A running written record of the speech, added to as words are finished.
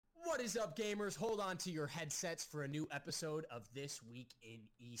What is up, gamers? Hold on to your headsets for a new episode of This Week in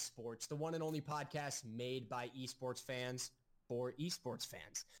Esports, the one and only podcast made by esports fans for esports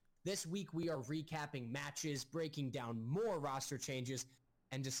fans. This week, we are recapping matches, breaking down more roster changes,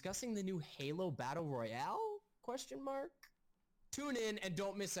 and discussing the new Halo Battle Royale? Tune in and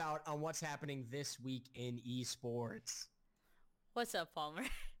don't miss out on what's happening this week in esports. What's up, Palmer?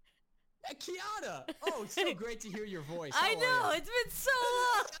 Kiana! Oh, it's so great to hear your voice. I know, it's been so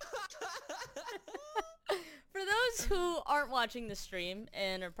long! For those who aren't watching the stream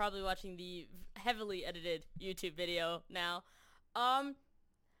and are probably watching the heavily edited YouTube video now,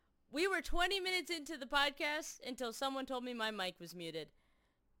 we were 20 minutes into the podcast until someone told me my mic was muted.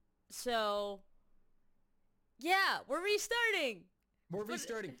 So, yeah, we're restarting.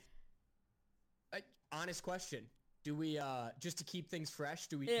 Honest question. Do we, just to keep things fresh,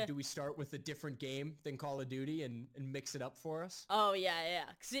 do we start with a different game than Call of Duty and mix it up for us? Oh, yeah.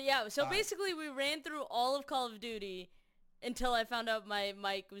 So basically we ran through all of Call of Duty until I found out my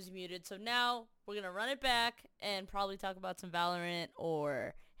mic was muted. So now we're going to run it back and probably talk about some Valorant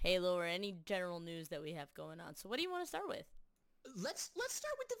or Halo or any general news that we have going on. So what do you want to start with? Let's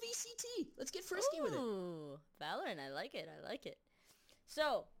start with the VCT. Let's get frisky with it. Ooh, Valorant. I like it.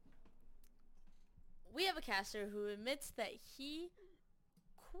 So, we have a caster who admits that he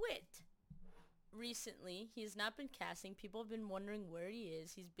quit recently. He has not been casting. People have been wondering where he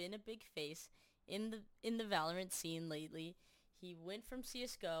is. He's been a big face in the Valorant scene lately. He went from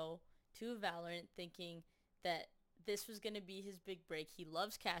CSGO to Valorant thinking that this was going to be his big break. He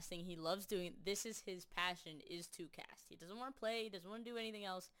loves casting. He loves doing, this is his passion, is to cast. He doesn't want to play. He doesn't want to do anything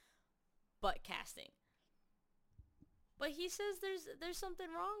else but casting. But he says there's something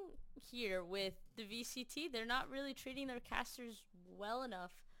wrong here with the VCT. They're not really treating their casters well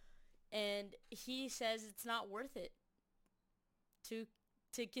enough. And he says it's not worth it to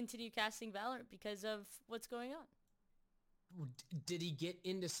continue casting Valorant because of what's going on. Did he get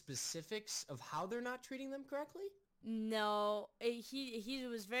into specifics of how they're not treating them correctly? No, he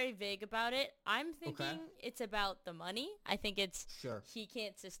was very vague about it. I'm thinking it's about the money. I think it's he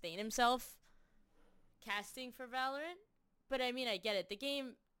can't sustain himself casting for Valorant. But I mean, I get it. The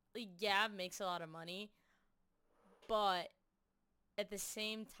game, yeah, makes a lot of money. But at the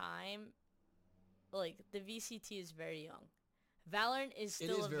same time, like, the VCT is very young. Valorant is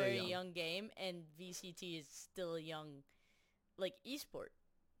still a very young game, and VCT is still a young, like, esport.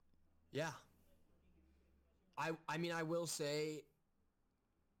 Yeah. I mean, I will say,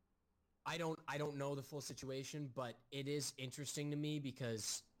 I don't know the full situation, but it is interesting to me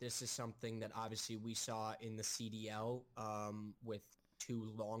because this is something that obviously we saw in the CDL with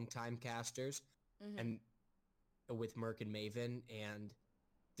two longtime casters and with Merc and Maven, and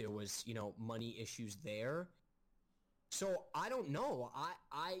there was, money issues there. So I don't know.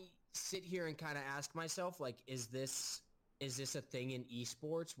 I sit here and kind of ask myself, like, is this a thing in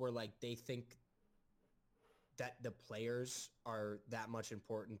esports where, like, they think that the players are that much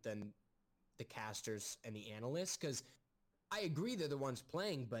important than the casters and the analysts? Because I agree they're the ones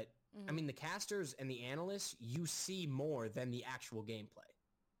playing, but I mean, the casters and the analysts, you see more than the actual gameplay.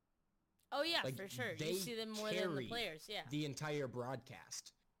 Oh yeah, like, for sure. You see them more than the players, yeah. The entire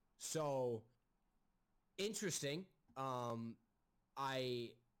broadcast. So interesting.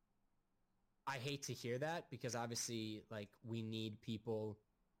 I hate to hear that because obviously, like, we need people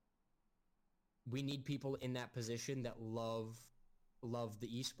in that position that love the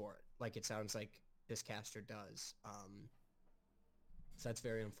esport, like it sounds like this caster does. So that's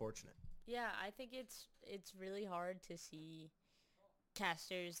very unfortunate. Yeah, I think it's really hard to see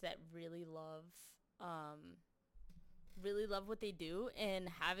casters that really love what they do and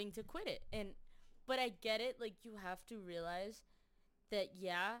having to quit it. But I get it. Like, you have to realize that,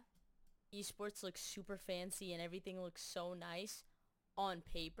 yeah, esports looks super fancy and everything looks so nice on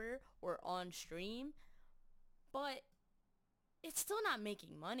paper or on stream, but it's still not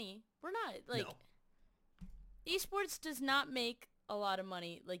making money. We're not, like, no. Esports does not make a lot of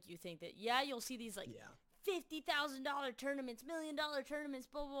money like you think that. Yeah, you'll see these, like, $50,000 tournaments, $1 million tournaments,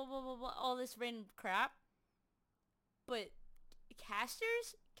 blah, blah, blah, blah, blah, all this random crap. But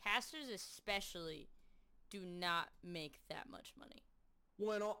casters especially do not make that much money.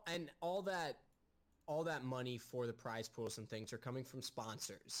 Well, and all that money for the prize pools and things are coming from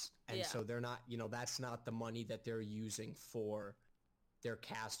sponsors. And so they're not, that's not the money that they're using for their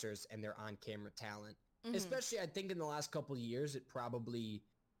casters and their on-camera talent. Especially, I think in the last couple of years, it probably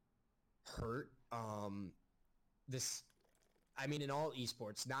hurt in all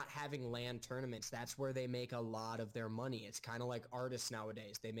esports, not having LAN tournaments. That's where they make a lot of their money. It's kind of like artists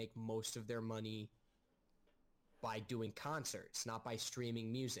nowadays. They make most of their money by doing concerts, not by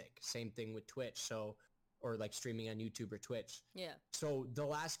streaming music. Same thing with Twitch. So, or like streaming on YouTube or Twitch. Yeah. So the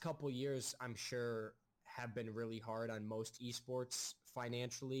last couple years, I'm sure, have been really hard on most esports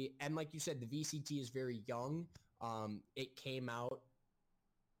financially. And like you said, the VCT is very young. It came out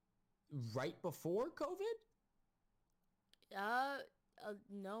right before COVID.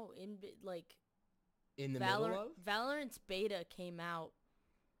 No, like In the middle of? Valorant's beta came out,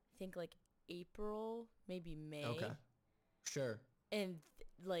 I think like April, maybe May. Okay. Sure. And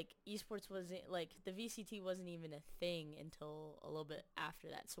like esports wasn't, like the VCT wasn't even a thing until a little bit after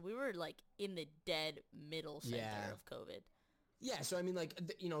that. So we were like in the dead middle center of COVID. Yeah, so I mean, like,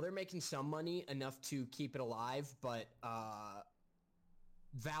 they're making some money enough to keep it alive, but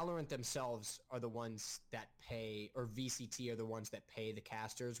Valorant themselves are the ones that pay, or VCT are the ones that pay the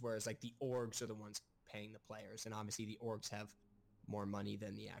casters, whereas like the orgs are the ones paying the players, and obviously the orgs have more money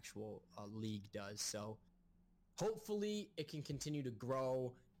than the actual league does. So hopefully it can continue to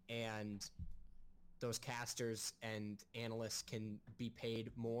grow, and those casters and analysts can be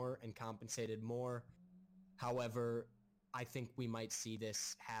paid more and compensated more. However, I think we might see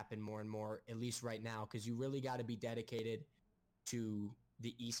this happen more and more, at least right now, because you really got to be dedicated to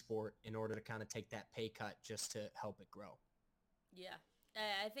the esport in order to kind of take that pay cut just to help it grow. Yeah.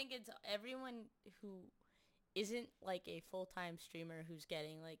 I think it's everyone who isn't like a full-time streamer who's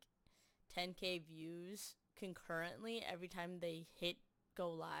getting like 10K views concurrently every time they hit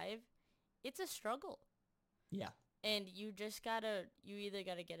go live. It's a struggle. Yeah. And you either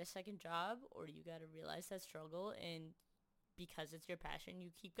gotta get a second job, or you gotta realize that struggle, and because it's your passion,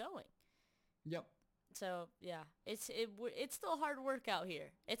 you keep going. Yep. So yeah, it's still hard work out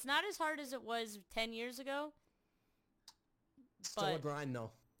here. It's not as hard as it was 10 years ago. Still a grind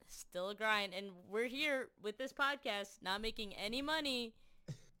though. Still a grind, and we're here with this podcast, not making any money,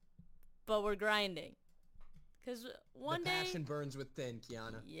 but we're grinding. Because one day... The passion burns within,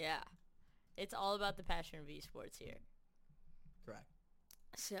 Kiana. Yeah. It's all about the passion of esports here. Correct.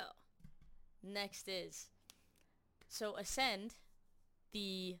 So, next is... So, Ascend,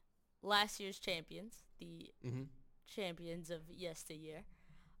 the last year's champions, the champions of yesteryear,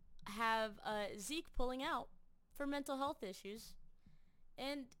 have Zeke pulling out for mental health issues.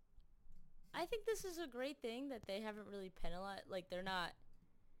 And I think this is a great thing that they haven't really penalized, like they're not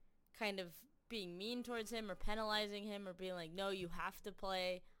kind of being mean towards him or penalizing him or being like, no, you have to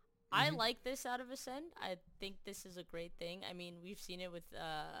play. I like this out of Ascend. I think this is a great thing. I mean, we've seen it with,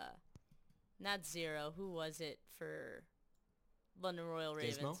 not Zero. Who was it for London Royal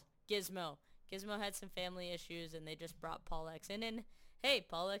Ravens? Gizmo. Gizmo had some family issues, and they just brought Paul X in. And, hey,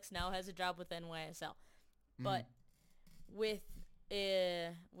 Paul X now has a job with NYSL. But with,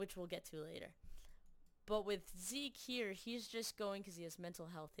 which we'll get to later. But with Zeke here, he's just going because he has mental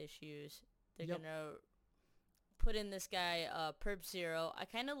health issues. They're going to put in this guy, Perp Zero. I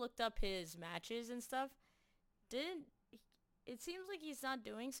kind of looked up his matches and stuff. It seems like he's not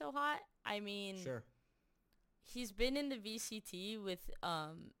doing so hot. I mean, sure. He's been in the VCT with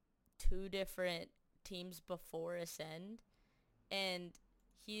 2 different teams before Ascend, and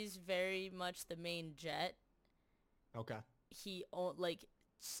he's very much the main jet. Okay.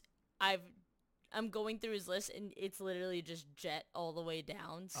 I'm going through his list, and it's literally just Jet all the way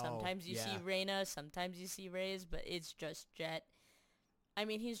down. Sometimes you see Reyna, sometimes you see Raze, but it's just Jet. I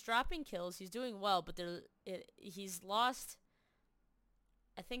mean, he's dropping kills. He's doing well, but he's lost,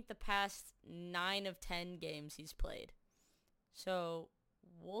 I think, the past 9 of 10 games he's played. So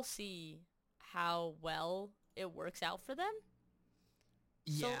we'll see how well it works out for them.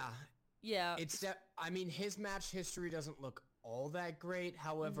 Yeah. Yeah. I mean, his match history doesn't look all that great.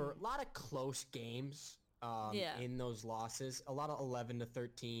 However, a lot of close games in those losses. A lot of 11 to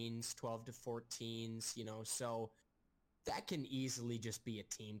 13s, 12 to 14s, so that can easily just be a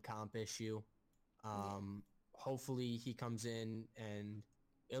team comp issue. Hopefully he comes in and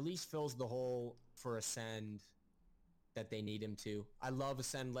at least fills the hole for Ascend that they need him to. I love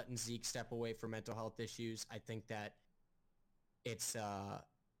Ascend letting Zeke step away for mental health issues. I think that it's,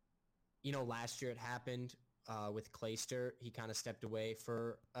 last year it happened with Clayster. He kind of stepped away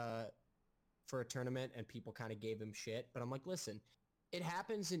for a tournament, and people kind of gave him shit. But I'm like, listen, it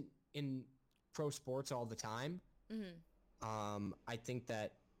happens in pro sports all the time. I think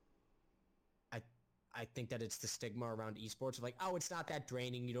that it's the stigma around esports of like, oh, it's not that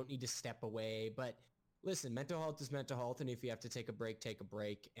draining. You don't need to step away. But listen, mental health is mental health, and if you have to take a break, take a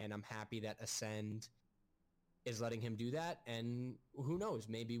break. And I'm happy that Ascend is letting him do that. And who knows?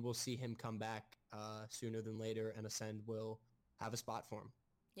 Maybe we'll see him come back sooner than later, and Ascend will have a spot for him.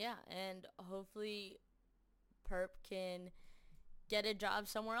 Yeah, and hopefully Perp can get a job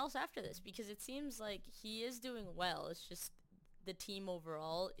somewhere else after this, because it seems like he is doing well. It's just the team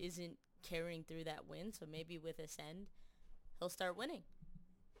overall isn't carrying through that win. So maybe with Ascend, he'll start winning.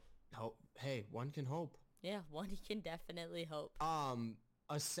 Hope. Hey, one can hope. Yeah, one can definitely hope.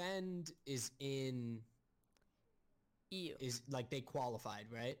 Ascend is in EU. Is like they qualified,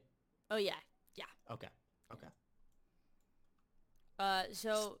 right? Oh yeah. Okay.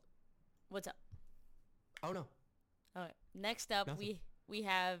 So what's up? Oh no. All right. Next up, Nothing. we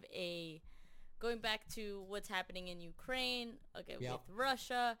have going back to what's happening in Ukraine. Okay, Yep. with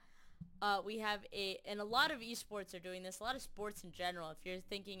Russia. We have and a lot of esports are doing this. A lot of sports in general. If you're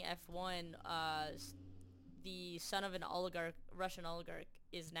thinking F1, the son of an Russian oligarch,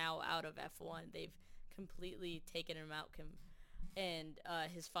 is now out of F1. They've completely taken him out, and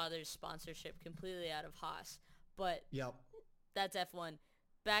his father's sponsorship completely out of Haas. But Yep. that's F1.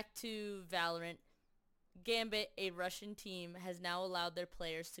 Back to Valorant. Gambit, a Russian team, has now allowed their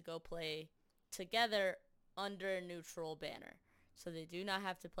players to go play together under a neutral banner. So they do not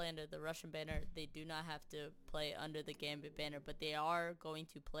have to play under the Russian banner. They do not have to play under the Gambit banner, but they are going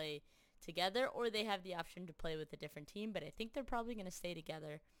to play together, or they have the option to play with a different team, but I think they're probably going to stay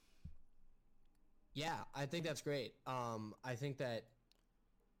together. Yeah, I think that's great. I think that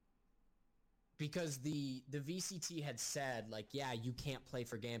because the VCT had said, like, yeah, you can't play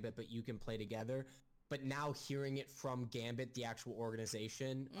for Gambit, but you can play together. But now hearing it from Gambit, the actual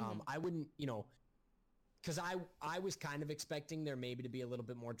organization, I wouldn't, because I was kind of expecting there maybe to be a little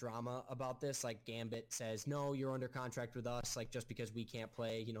bit more drama about this. Like Gambit says, no, you're under contract with us. Like just because we can't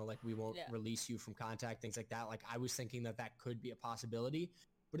play, like we won't release you from contact, things like that. Like I was thinking that could be a possibility,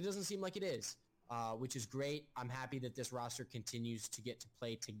 but it doesn't seem like it is, which is great. I'm happy that this roster continues to get to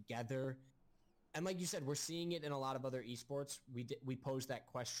play together. And like you said, we're seeing it in a lot of other esports. We posed that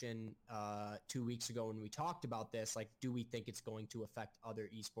question 2 weeks ago when we talked about this. Like, do we think it's going to affect other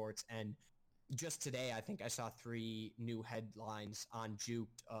esports? And just today, I think I saw 3 new headlines on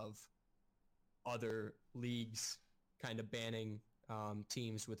Juked of other leagues kind of banning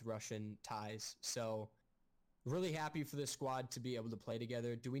teams with Russian ties. So really happy for this squad to be able to play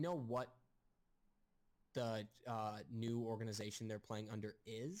together. Do we know what the new organization they're playing under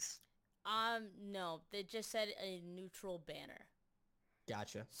is? No, they just said a neutral banner.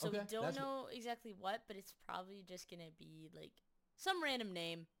 Gotcha. So okay. we don't know exactly what, but it's probably just gonna be like some random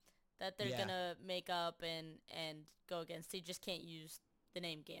name that they're gonna make up and go against. They just can't use the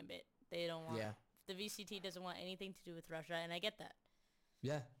name Gambit. They don't want. Yeah. The VCT doesn't want anything to do with Russia, and I get that.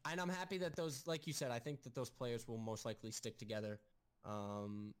 Yeah, and I'm happy that those, like you said, I think that those players will most likely stick together.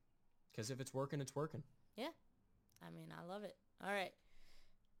 Because if it's working, it's working. Yeah, I mean, I love it. All right.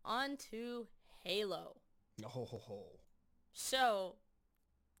 On to Halo. So,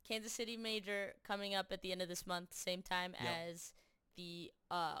 Kansas City Major coming up at the end of this month, same time as the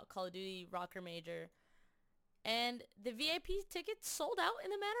Call of Duty Rocker Major. And the VIP tickets sold out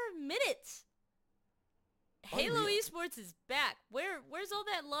in a matter of minutes. Halo Esports is back. Where's all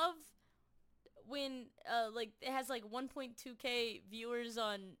that love when it has like 1.2k viewers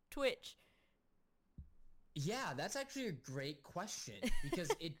on Twitch? Yeah, that's actually a great question because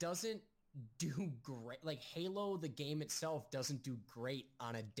it doesn't do great. Like Halo, the game itself, doesn't do great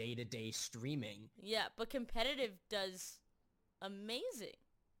on a day-to-day streaming. Yeah, but competitive does amazing.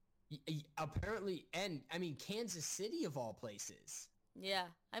 Apparently, and I mean, Kansas City of all places. Yeah,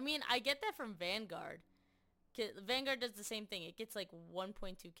 I mean, I get that from Vanguard. Vanguard does the same thing. It gets like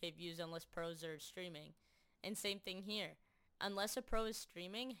 1.2k views unless pros are streaming. And same thing here. Unless a pro is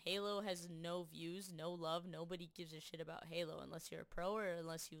streaming, Halo has no views, no love. Nobody gives a shit about Halo unless you're a pro or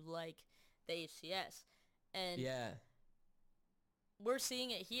unless you like the HCS. And we're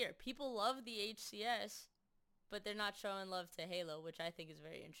seeing it here. People love the HCS, but they're not showing love to Halo, which I think is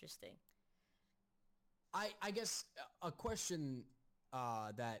very interesting. I guess a question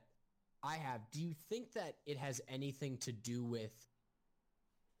that I have, do you think that it has anything to do with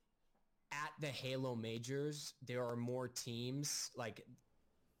at the Halo majors, there are more teams, like,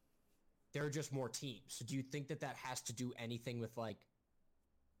 there are just more teams. So do you think that has to do anything with, like,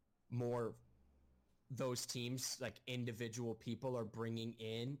 more those teams, like, individual people are bringing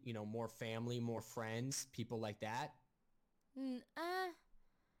in, more family, more friends, people like that? I mean...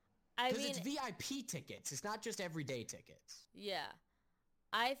 Because it's VIP tickets. It's not just everyday tickets. Yeah.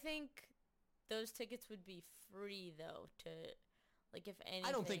 I think those tickets would be free, though, to... Like, if anything...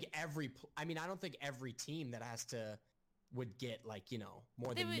 I don't think every team that would get, like,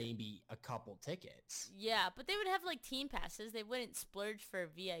 more than maybe a couple tickets. Yeah, but they would have, like, team passes. They wouldn't splurge for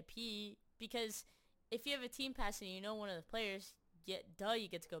VIP because if you have a team pass and you know one of the players, you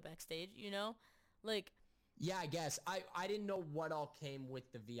get to go backstage, Like... Yeah, I guess. I didn't know what all came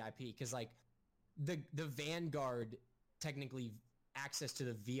with the VIP because like the Vanguard technically access to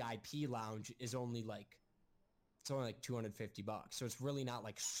the VIP lounge is only like it's only like $250. So it's really not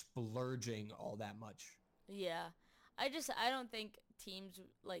like splurging all that much. Yeah. I don't think teams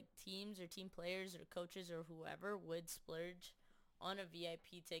or team players or coaches or whoever would splurge on a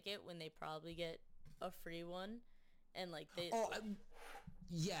VIP ticket when they probably get a free one and like they Oh,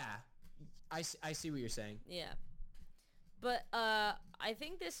 yeah. I see what you're saying. yeah. But I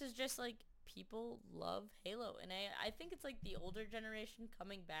think this is just like people love Halo and I think it's like the older generation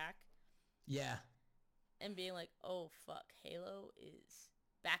coming back Yeah. and being like, "Oh fuck, Halo is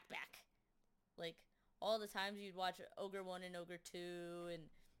back." Like all the times you'd watch Ogre 1 and Ogre 2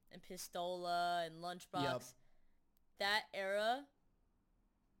 and Pistola and Yep. Lunchbox. That era,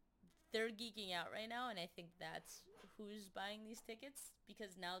 they're geeking out right now, and I think that's who's buying these tickets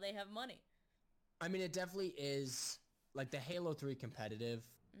because now they have money. I mean, it definitely is like the Halo 3 competitive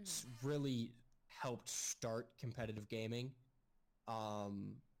really helped start competitive gaming.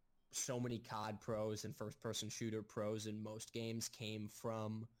 Um, so many COD pros and first-person shooter pros in most games came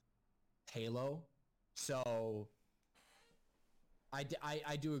from Halo. So I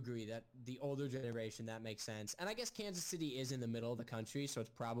do agree that the older generation, that makes sense. And I guess Kansas City is in the middle of the country, so it's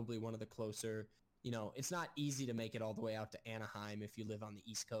probably one of the closer, it's not easy to make it all the way out to Anaheim if you live on the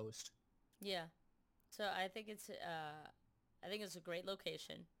East Coast. Yeah. So I think it's a great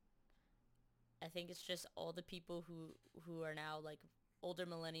location. I think it's just all the people who are now like older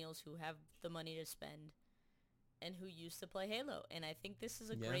millennials who have the money to spend and who used to play Halo. And I think this is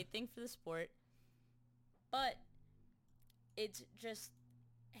a Yeah, great thing for the sport. But it's just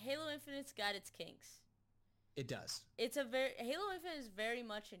Halo Infinite's got its kinks. it does. Halo Infinite is very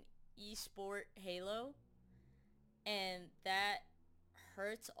much an esport Halo, and that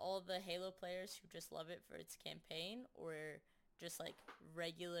hurts all the Halo players who just love it for its campaign or just like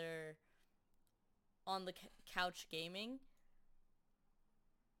regular on the couch gaming.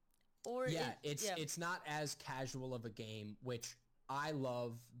 Or Yeah, it's not as casual of a game, which I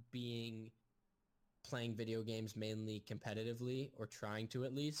love playing video games mainly competitively or trying to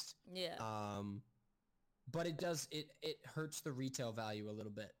at least. yeah. But it hurts the retail value a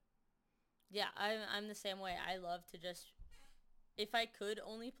little bit. Yeah, I'm the same way. I love to just if I could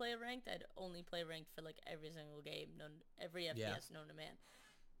only play ranked, I'd only play ranked for like every single game, every Yeah. FPS known to man.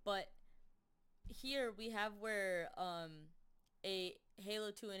 But here we have where a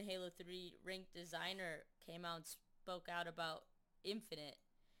Halo 2 and Halo 3 ranked designer came out and spoke out about Infinite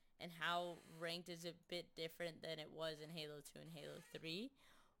and how ranked is a bit different than it was in Halo 2 and Halo 3,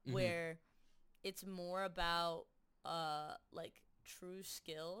 where it's more about like true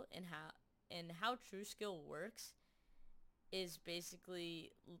skill and how true skill works is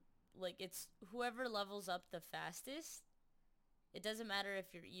basically like it's whoever levels up the fastest. It doesn't matter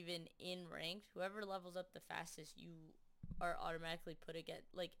if you're even in ranked. Whoever levels up the fastest, you are automatically put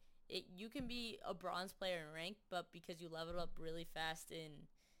against. Like you can be a bronze player in ranked, but because you leveled up really fast in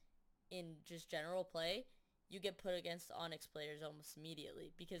just general play, you get put against Onyx players almost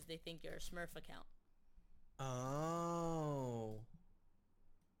immediately because they think you're a Smurf account. Oh.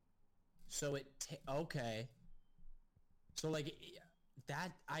 So okay. So like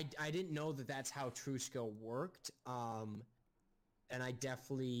that I didn't know that that's how true skill worked. And I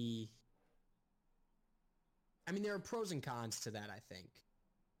mean there are pros and cons to that, I think.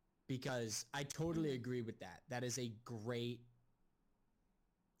 Because I totally agree with that. That is a great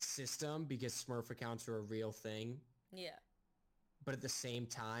system because Smurf accounts are a real thing. Yeah. But at the same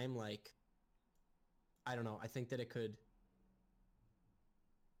time, like I don't know, I think that it could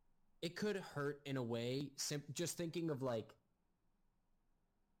hurt in a way. Just thinking of like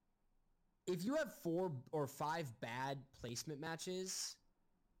if you have 4 or 5 bad placement matches,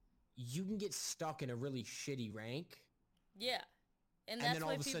 you can get stuck in a really shitty rank. Yeah. And that's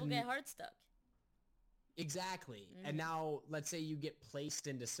why people get hard stuck. Exactly. And now let's say you get placed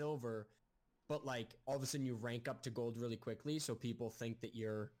into silver, but like all of a sudden you rank up to gold really quickly, so people think that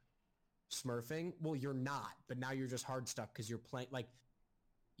you're smurfing. Well, you're not, but now you're just hard stuck because you're playing like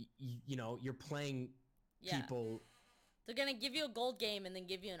you're playing people. They're gonna give you a gold game and then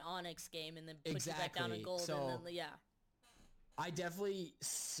give you an Onyx game and then put you back down in gold. So, and then I definitely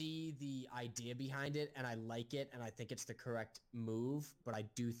see the idea behind it and I like it and I think it's the correct move, but I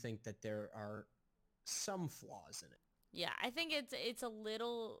do think that there are some flaws in it. Yeah, I think it's a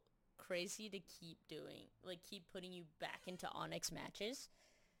little crazy to keep putting you back into Onyx matches.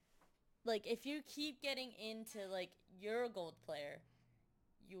 Like if you keep getting into like you're a gold player,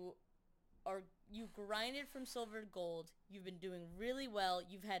 you grinded from silver to gold, you've been doing really well,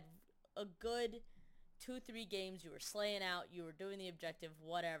 you've had a good 2-3 games, you were slaying out, you were doing the objective,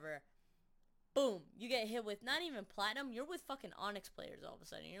 whatever. Boom, you get hit with not even platinum, you're with fucking Onyx players all of a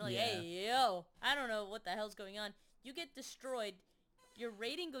sudden. You're like, hey, yo, I don't know what the hell's going on. You get destroyed, your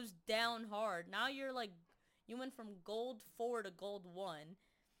rating goes down hard. Now you're like, you went from gold 4 to gold 1,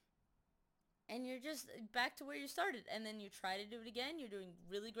 and you're just back to where you started. And then you try to do it again, you're doing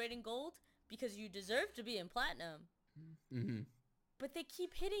really great in gold, because you deserve to be in platinum. Mm-hmm. But they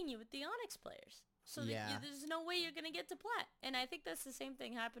keep hitting you with the Onyx players. So there's no way you're going to get to plat. And I think that's the same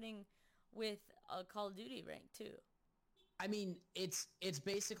thing happening with Call of Duty rank too. I mean, it's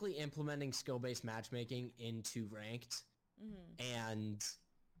basically implementing skill-based matchmaking into ranked. Mm-hmm. And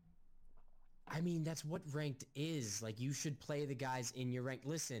I mean, that's what ranked is. Like, you should play the guys in your rank.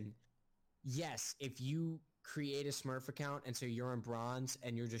 Listen, yes, if you create a Smurf account and so you're in bronze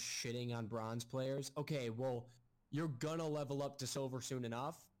and you're just shitting on bronze players, okay, well, you're gonna level up to silver soon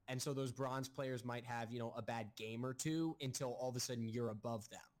enough. And so those bronze players might have, you know, a bad game or two until all of a sudden you're above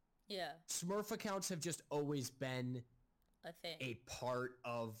them. Yeah. Smurf accounts have just always been a thing, a part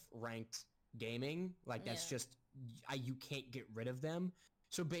of ranked gaming. Like, that's just, you can't get rid of them.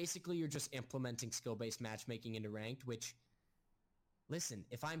 So basically you're just implementing skill-based matchmaking into ranked, which, listen,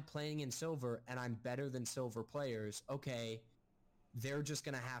 if I'm playing in silver and I'm better than silver players, okay, they're just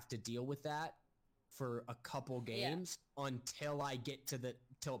going to have to deal with that for a couple games until I get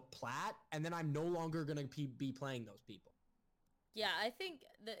till plat, and then I'm no longer going to be playing those people. Yeah, I think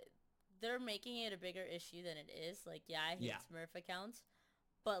that they're making it a bigger issue than it is. Like, I hate Smurf accounts,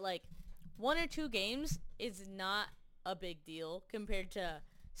 but like 1 or 2 games is not a big deal compared to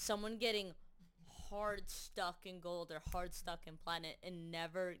someone getting hard stuck in gold or hard stuck in platinum and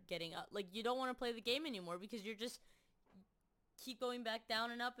never getting up. Like, you don't want to play the game anymore because you're just keep going back down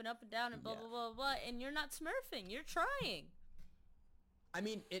and up and up and down and blah, blah, blah, blah, and you're not smurfing. You're trying. I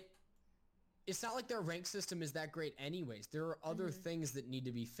mean, it's not like their rank system is that great anyways. There are other things that need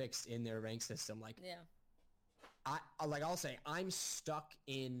to be fixed in their rank system. Like, I'll say, I'm stuck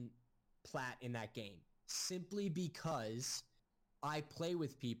in plat in that game simply because I play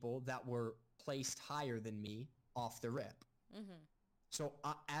with people that were placed higher than me off the rip. Mm-hmm. So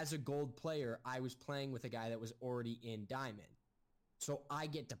as a gold player, I was playing with a guy that was already in diamond. So I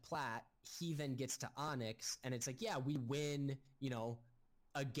get to plat, he then gets to Onyx, and it's like, yeah, we win, you know,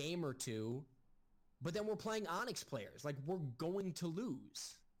 a game or two, but then we're playing Onyx players. Like, we're going to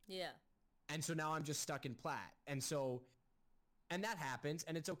lose. Yeah. And so now I'm just stuck in plat. And that happens,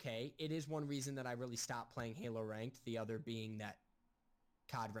 and it's okay. It is one reason that I really stopped playing Halo Ranked, the other being that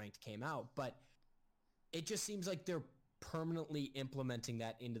COD Ranked came out. But it just seems like they're permanently implementing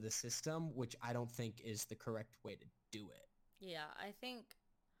that into the system, which I don't think is the correct way to do it. Yeah, I think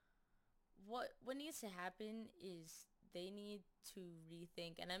what needs to happen is they need to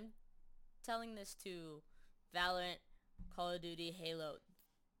rethink, and I'm telling this to Valorant, Call of Duty, Halo.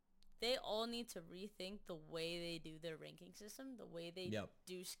 They all need to rethink the way they do their ranking system, the way they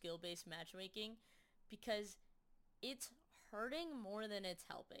do skill-based matchmaking, because it's hurting more than it's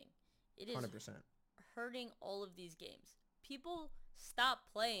helping. It is 100%. Hurting all of these games. People stop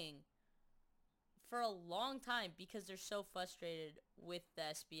playing for a long time because they're so frustrated with the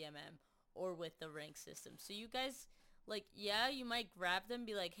SBMM or with the rank system. So you guys, like, you might grab them,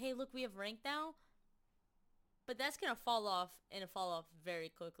 be like, hey, look, we have rank now. But that's going to fall off, and fall off very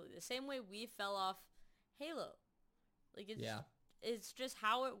quickly. The same way we fell off Halo. Like, it's just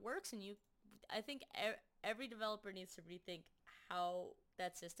how it works. And I think every developer needs to rethink how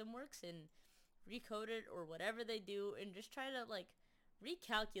that system works and recode it or whatever they do, and just try to, like,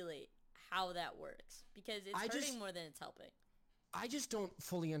 recalculate how that works, because it's hurting more than it's helping. I just don't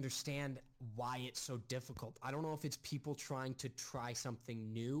fully understand why it's so difficult. I don't know if it's people trying to try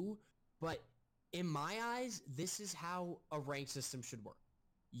something new, but in my eyes, this is how a rank system should work.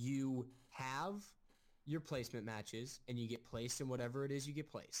 You have your placement matches, and you get placed in whatever it is you get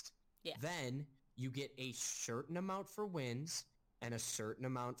placed. Yeah. Then you get a certain amount for wins and a certain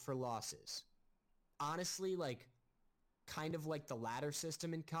amount for losses. Honestly, like, kind of like the ladder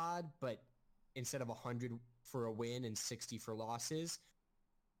system in COD, but instead of 100 for a win and 60 for losses,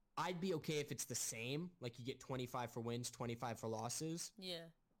 I'd be okay if it's the same. Like, you get 25 for wins, 25 for losses. Yeah.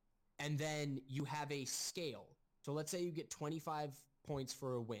 And then you have a scale. So let's say you get 25 points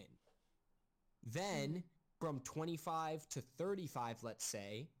for a win. Then from 25 to 35, let's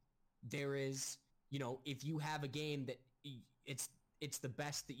say, there is, you know, if you have a game that it's the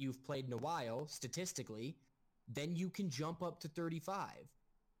best that you've played in a while, statistically, then you can jump up to 35.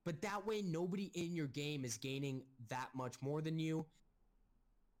 But that way, nobody in your game is gaining that much more than you.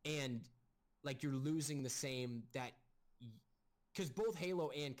 And, like, you're losing the same that because both Halo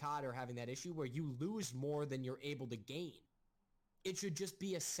and COD are having that issue where you lose more than you're able to gain. It should just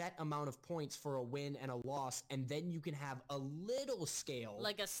be a set amount of points for a win and a loss, and then you can have a little scale.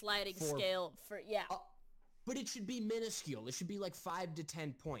 Like a sliding scale for, yeah. But it should be minuscule. It should be like 5 to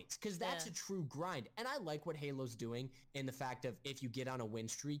 10 points, because that's a true grind. And I like what Halo's doing in the fact of if you get on a win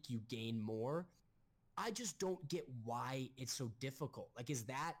streak, you gain more. I just don't get why it's so difficult. Like, is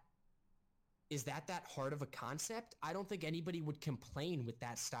that hard of a concept? I don't think anybody would complain with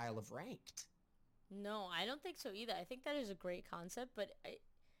that style of ranked. No, I don't think so either. I think that is a great concept, but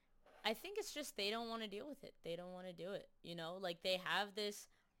I think it's just they don't want to deal with it. They don't want to do it, you know? Like, they have this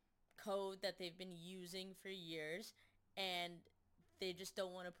code that they've been using for years, and they just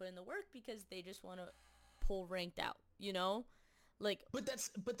don't want to put in the work because they just want to pull ranked out, you know? Like, But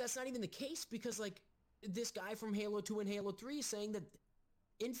that's not even the case, because, like, this guy from Halo 2 and Halo 3 is saying that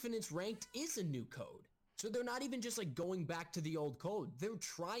Infinite's ranked is a new code. So they're not even just like going back to the old code. They're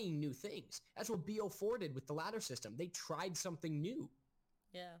trying new things. That's what BO4 did with the ladder system. They tried something new.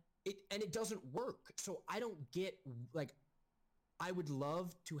 yeah. And it doesn't work. So I don't get, like, I would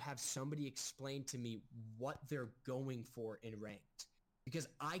love to have somebody explain to me what they're going for in ranked. Because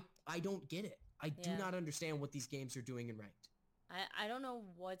I don't get it. I do not understand what these games are doing in ranked. I don't know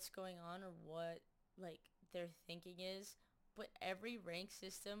what's going on or what, like, their thinking is, but every rank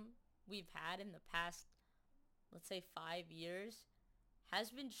system we've had in the past, let's say 5 years, has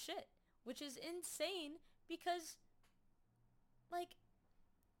been shit, which is insane because, like,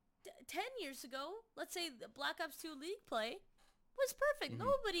 10 years ago, let's say the Black Ops 2 League play was perfect. Mm-hmm.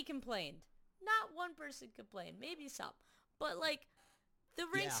 Nobody complained. Not one person complained. Maybe some. But, like, the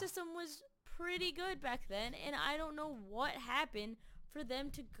rank system was pretty good back then, and I don't know what happened for them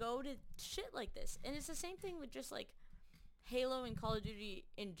to go to shit like this. And it's the same thing with just, like, Halo and Call of Duty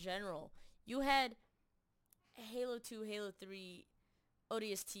in general. You had Halo 2, Halo 3,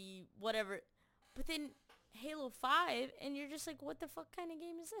 ODST, whatever, but then Halo 5, and you're just like, what the fuck kind of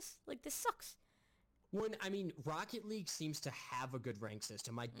game is this? Like, this sucks. Rocket League seems to have a good rank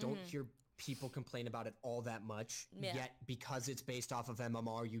system. I don't hear people complain about it all that much. Yeah. Yet, because it's based off of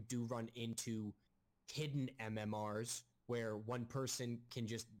MMR, you do run into hidden MMRs where one person can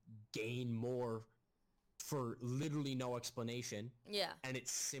just gain more for literally no explanation. Yeah. And it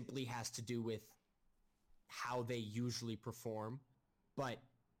simply has to do with how they usually perform. But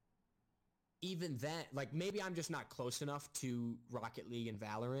even then, like, maybe I'm just not close enough to Rocket League and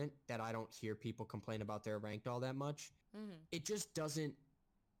Valorant that I don't hear people complain about their ranked all that much. It just doesn't,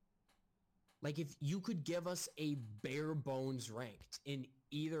 like, if you could give us a bare bones ranked in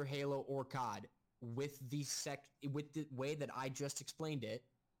either Halo or COD with the way that I just explained it,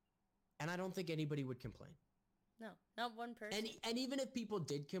 and I don't think anybody would complain. No, not one person. And even if people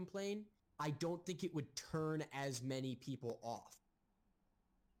did complain, I don't think it would turn as many people off.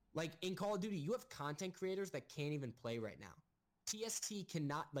 Like, in Call of Duty, you have content creators that can't even play right now. TST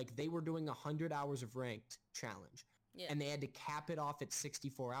cannot, like, they were doing 100 hours of ranked challenge. Yeah. And they had to cap it off at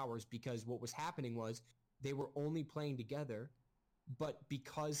 64 hours because what was happening was they were only playing together, but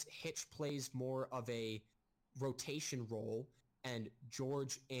because Hitch plays more of a rotation role and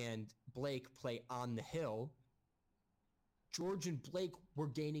George and Blake play on the hill, George and Blake were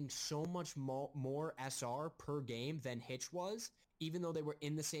gaining so much more SR per game than Hitch was, even though they were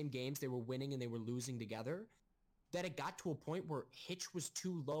in the same games, they were winning and they were losing together, that it got to a point where Hitch was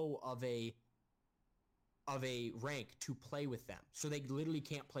too low of a rank to play with them. So they literally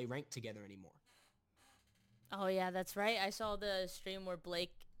can't play ranked together anymore. Oh, yeah, that's right. I saw the stream where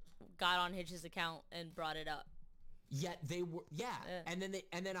Blake got on Hitch's account and brought it up. Yet they were, and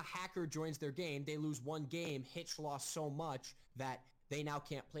then a hacker joins their game. They lose one game. Hitch lost so much that they now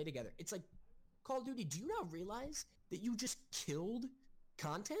can't play together. It's like, Call of Duty, do you not realize that you just killed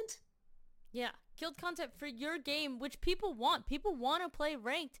content? Yeah, killed content for your game, which people want. People want to play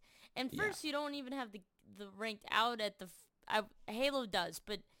ranked. And first, you don't even have the ranked out at the... Halo does,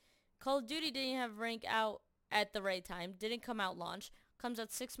 but Call of Duty didn't have rank out at the right time. Didn't come out launch. Comes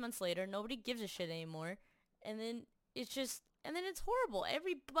out 6 months later. Nobody gives a shit anymore. And then it's just... And then it's horrible.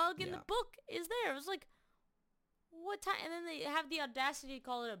 Every bug in the book is there. It was like... What time? And then they have the audacity to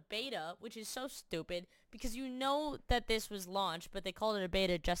call it a beta, which is so stupid because you know that this was launched, but they called it a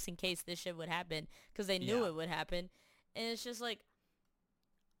beta just in case this shit would happen because they knew it would happen. And it's just like,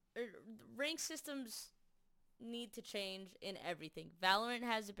 rank systems need to change in everything. Valorant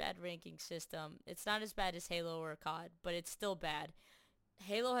has a bad ranking system. It's not as bad as Halo or COD, but it's still bad.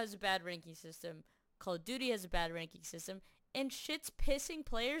 Halo has a bad ranking system. Call of Duty has a bad ranking system. And shit's pissing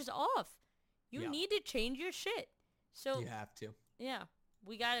players off. You need to change your shit. So you have to. Yeah.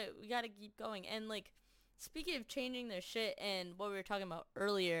 We gotta keep going. And, like, speaking of changing their shit and what we were talking about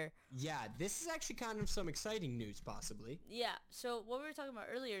earlier. Yeah, this is actually kind of some exciting news, possibly. Yeah, so what we were talking about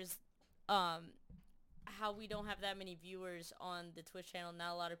earlier is how we don't have that many viewers on the Twitch channel.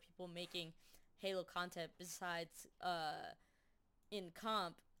 Not a lot of people making Halo content besides in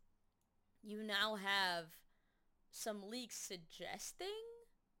comp. You now have some leaks suggesting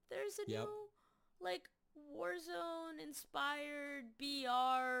there's a new, like, Warzone inspired,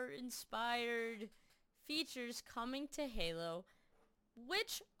 BR inspired features coming to Halo,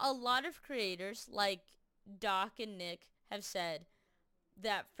 which a lot of creators like Doc and Nick have said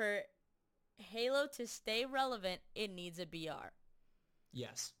that for Halo to stay relevant, it needs a BR.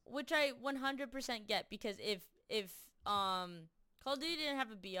 Yes. Which I 100% get, because if Call of Duty didn't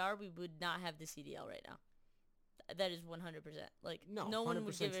have a BR, we would not have the CDL right now. That is 100%. Like, no one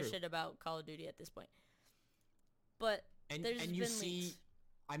would give a shit about Call of Duty at this point. But there's been leaks.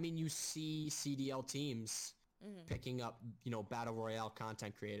 You see CDL teams picking up, Battle Royale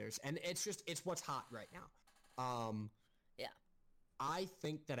content creators. And it's what's hot right now. Yeah. I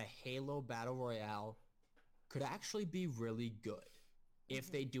think that a Halo Battle Royale could actually be really good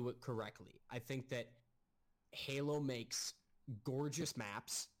if they do it correctly. I think that Halo makes gorgeous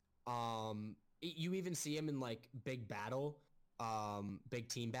maps. You even see them in, like, big battle, big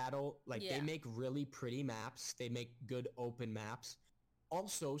team battle. Like, they make really pretty maps. They make good open maps.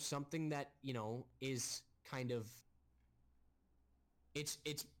 Also, something that, is kind of... It's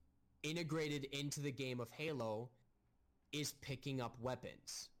integrated into the game of Halo is picking up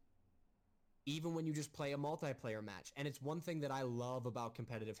weapons. Even when you just play a multiplayer match. And it's one thing that I love about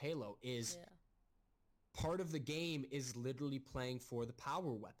competitive Halo is part of the game is literally playing for the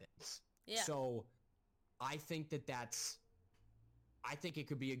power weapons. Yeah. So I think I think it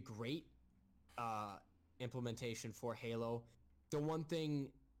could be a great implementation for Halo. The one thing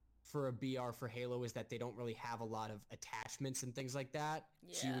for a BR for Halo is that they don't really have a lot of attachments and things like that.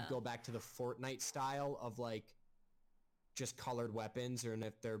 Yeah. So you would go back to the Fortnite style of, like, just colored weapons, or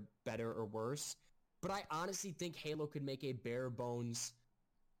if they're better or worse. But I honestly think Halo could make a bare bones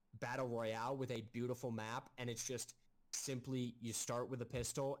Battle Royale with a beautiful map, and it's just simply you start with a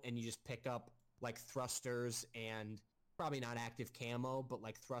pistol and you just pick up, like, thrusters and probably not active camo, but,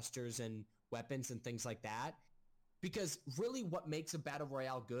 like, thrusters and weapons and things like that. Because really what makes a Battle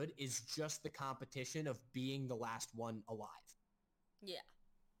Royale good is just the competition of being the last one alive. Yeah.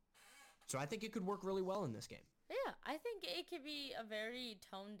 So I think it could work really well in this game. Yeah, I think it could be a very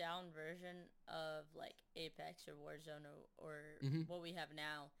toned down version of, like, Apex or Warzone or what we have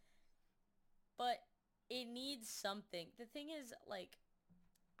now. But it needs something. The thing is, like,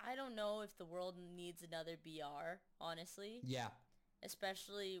 I don't know if the world needs another BR, honestly. Yeah.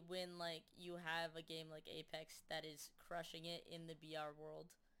 Especially when, like, you have a game like Apex that is crushing it in the BR world.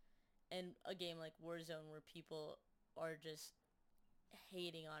 And a game like Warzone where people are just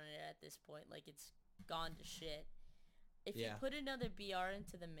hating on it at this point. Like, it's gone to shit. If you put another BR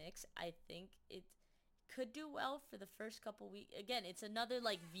into the mix, I think it could do well for the first couple weeks. Again, it's another,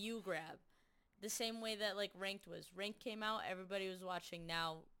 like, view grab. The same way that, like, Ranked was. Ranked came out, everybody was watching.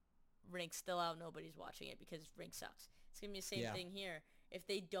 Now, Ranked's still out, nobody's watching it because Ranked sucks. It's going to be the same thing here if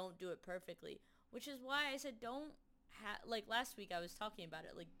they don't do it perfectly. Which is why I said don't have... Like, last week I was talking about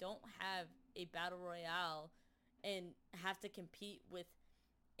it. Like, don't have a Battle Royale and have to compete with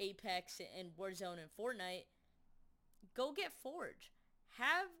Apex and Warzone and Fortnite. Go get Forge.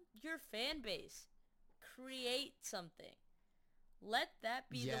 Have your fan base create something. Let that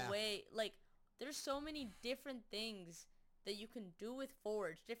be the way. Like, there's so many different things that you can do with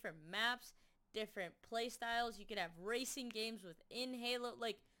Forge. Different maps, different play styles. You could have racing games within Halo.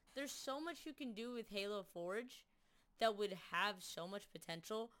 Like, there's so much you can do with Halo Forge that would have so much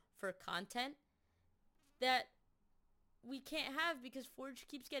potential for content that we can't have because Forge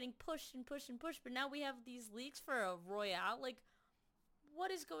keeps getting pushed and pushed and pushed. But now we have these leaks for a Royale. Like, what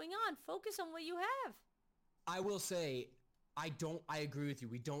is going on? Focus on what you have. I will say, I agree with you.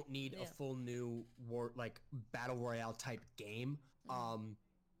 We don't need a full new Battle Royale type game.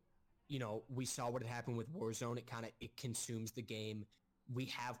 We saw what had happened with Warzone. It consumes the game. We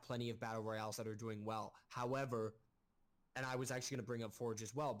have plenty of Battle Royales that are doing well. However, and I was actually going to bring up Forge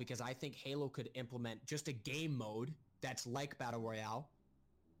as well, because I think Halo could implement just a game mode that's like Battle Royale.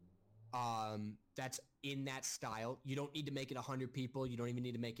 That's in that style. You don't need to make it 100 people. You don't even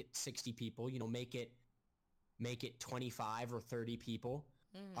need to make it 60 people. Make it 25 or 30 people.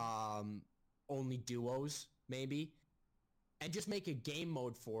 Only duos, maybe. And just make a game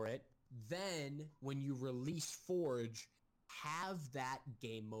mode for it. Then, when you release Forge, have that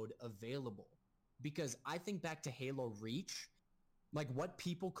game mode available. Because I think back to Halo Reach, Like what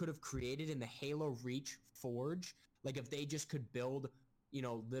people could have created in the Halo Reach Forge, like if they just could build,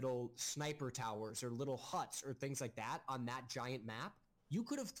 little sniper towers or little huts or things like that on that giant map, you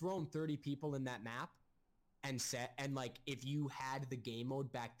could have thrown 30 people in that map and like if you had the game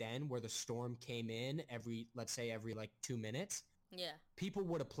mode back then where the storm came in let's say every like 2 minutes, Yeah. people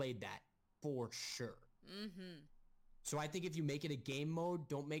would have played that for sure. Mm-hmm. So I think if you make it a game mode,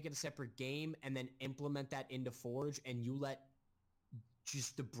 don't make it a separate game, and then implement that into Forge, and you let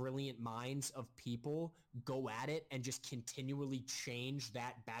just the brilliant minds of people go at it and just continually change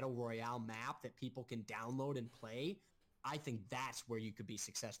that battle royale map that people can download and play, I think that's where you could be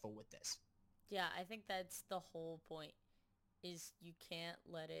successful with this. Yeah, I think that's the whole point, is you can't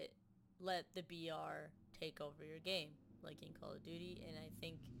let the BR take over your game, like in Call of Duty, and I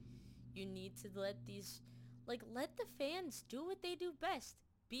think you need to let the fans do what they do best.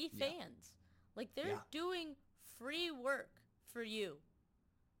 Be fans. Like, they're doing free work for you.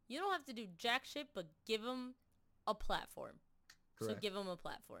 You don't have to do jack shit, but give them a platform. Correct. So give them a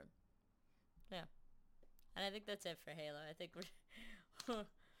platform. Yeah. And I think that's it for Halo. I think we're...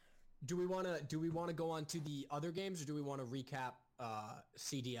 Do we want to go on to the other games, or do we want to recap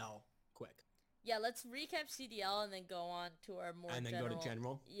CDL quick? Yeah, let's recap CDL and then go on to our more and then general... go to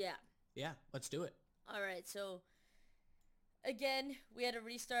general. Yeah, let's do it. All right, so again, we had to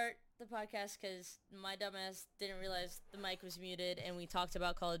restart the podcast because my dumbass didn't realize the mic was muted, and we talked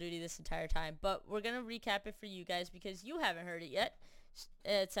about Call of Duty this entire time. But we're gonna recap it for you guys because you haven't heard it yet,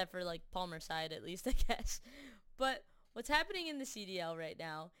 except for like Palmer's side at least, I guess. But what's happening in the CDL right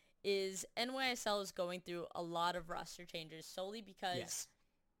now is NYSL is going through a lot of roster changes solely because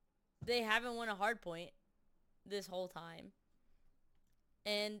they haven't won a hardpoint this whole time.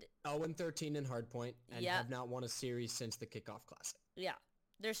 And 0-13 in hardpoint and have not won a series since the Kickoff Classic. Yeah.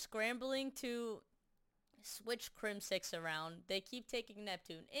 They're scrambling to switch Crim6 around. They keep taking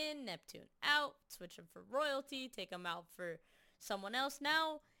Neptune in, Neptune out, switch him for Royalty, take him out for someone else.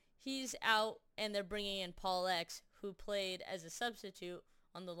 Now he's out, and they're bringing in Paul X, who played as a substitute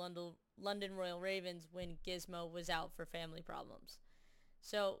on the London Royal Ravens when Gizmo was out for family problems.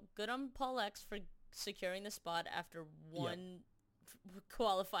 So good on Paul X for securing the spot after one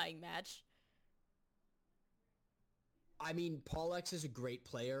qualifying match. I mean, Paul X is a great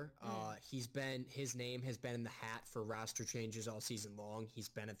player. His name has been in the hat for roster changes all season long. He's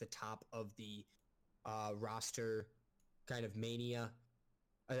been at the top of the roster kind of mania,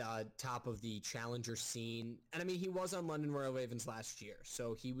 top of the challenger scene. And I mean, he was on London Royal Ravens last year,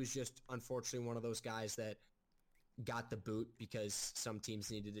 so he was just unfortunately one of those guys that got the boot because some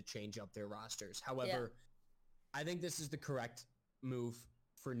teams needed to change up their rosters. However, I think this is the correct move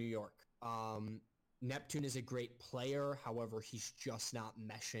for New York. Neptune is a great player. However, he's just not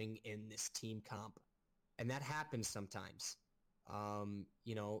meshing in this team comp. And that happens sometimes. Him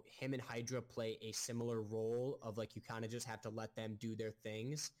and Hydra play a similar role of like you kind of just have to let them do their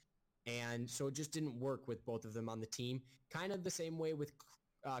things. And so it just didn't work with both of them on the team. Kind of the same way with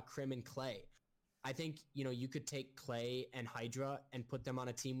Crim and Clay. I think, you could take Clay and Hydra and put them on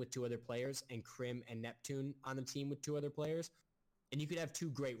a team with two other players, and Crim and Neptune on a team with two other players, and you could have two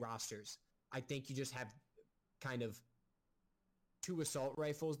great rosters. I think you just have kind of two assault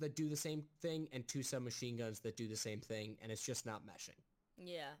rifles that do the same thing and two submachine guns that do the same thing, and it's just not meshing.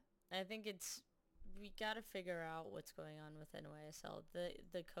 Yeah, I think we got to figure out what's going on with NYSL.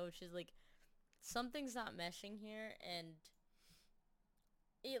 The coach is like, something's not meshing here, and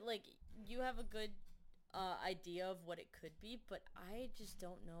it like you have a good idea of what it could be, but I just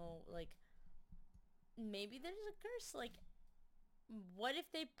don't know. Like, maybe there's a curse. Like, what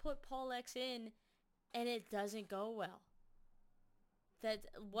if they put Paul X in and it doesn't go well?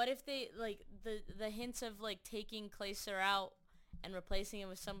 What if they like the hints of like taking Clayster out and replacing him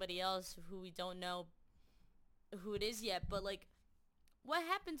with somebody else who we don't know who it is yet, but like, what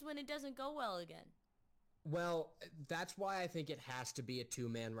happens when it doesn't go well again? Well, that's why I think it has to be a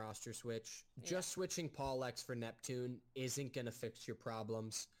two-man roster switch. Just switching Paul X for Neptune isn't going to fix your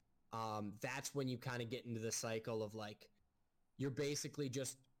problems. That's when you kind of get into the cycle of like, you're basically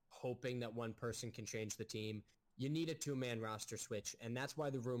just hoping that one person can change the team. You need a two-man roster switch, and that's why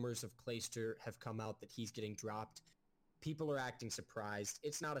the rumors of Clayster have come out that he's getting dropped. People are acting surprised.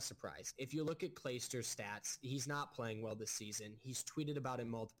 It's not a surprise. If you look at Clayster's stats, he's not playing well this season. He's tweeted about it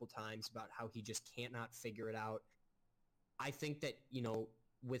multiple times about how he just cannot figure it out. I think that,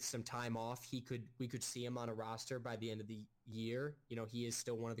 with some time off, we could see him on a roster by the end of the year. He is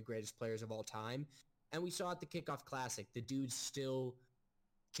still one of the greatest players of all time. And we saw at the Kickoff Classic, the dude still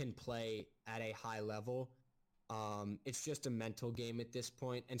can play at a high level. It's just a mental game at this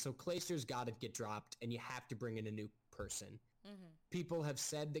point. And so Clayster's got to get dropped, and you have to bring in a new person. People have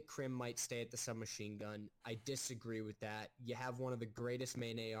said that Krim might stay at the submachine gun. I disagree with that. You have one of the greatest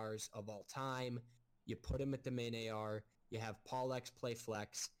main ARs of all time. You put him at the main AR. You have Paul X play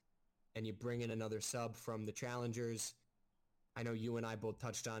flex, and you bring in another sub from the challengers. I know you and I both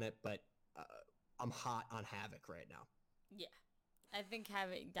touched on it, but I'm hot on Havoc right now. Yeah. I think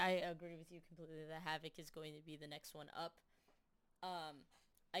Havoc, I agree with you completely that Havoc is going to be the next one up.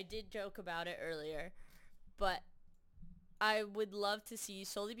 I did joke about it earlier, but I would love to see,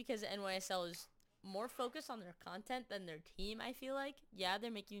 solely because NYSL is more focused on their content than their team, I feel like. Yeah,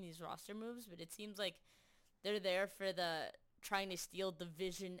 they're making these roster moves, but it seems like they're there for the trying to steal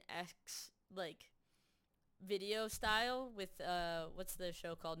Division X, like, video style with, what's the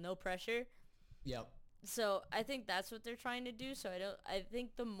show called? No Pressure. Yep. So I think that's what they're trying to do. So I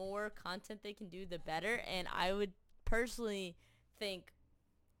think the more content they can do, the better. And I would personally think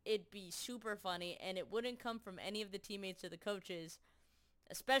it'd be super funny, and it wouldn't come from any of the teammates or the coaches,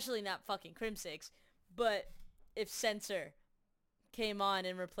 especially not fucking Crim6, but if Censor came on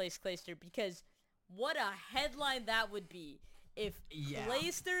and replaced Clayster, because what a headline that would be if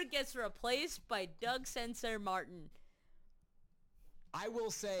Clayster gets replaced by Doug Censor Martin. I will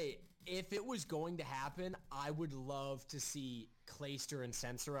say, if it was going to happen, I would love to see Clayster and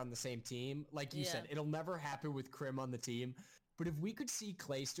Censor on the same team. Like you said, it'll never happen with Krim on the team. But if we could see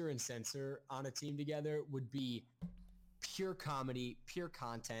Clayster and Censor on a team together, would be pure comedy, pure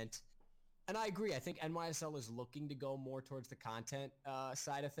content. And I agree. I think NYSL is looking to go more towards the content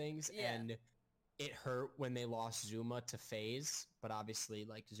side of things. Yeah. And it hurt when they lost Zuma to FaZe. But obviously,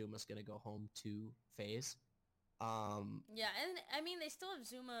 like, Zuma's going to go home to FaZe. Yeah, and I mean, they still have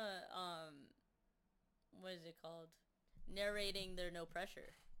Zuma, what is it called? Narrating their No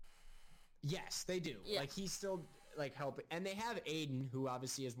Pressure. Yes, they do. Yeah. Like, he's still, like, helping. And they have Aiden, who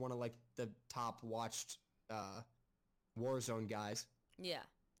obviously is one of, like, the top watched Warzone guys. Yeah.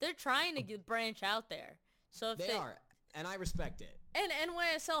 They're trying to branch out there. So if they are, and I respect it. And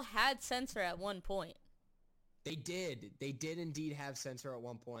NYSL had Censor at one point. They did. They did indeed have Censor at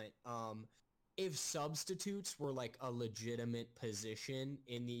one point. If substitutes were like a legitimate position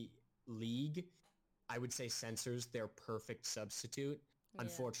in the league, I would say Censor's their perfect substitute. Yeah.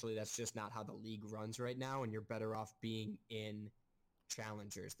 Unfortunately, that's just not how the league runs right now, and you're better off being in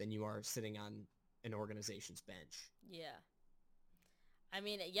challengers than you are sitting on an organization's bench. Yeah. I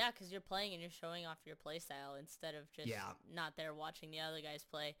mean, yeah, because you're playing and you're showing off your play style instead of just not there watching the other guys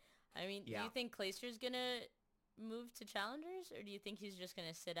play. I mean, do you think Clayster's going to move to challengers, or do you think he's just going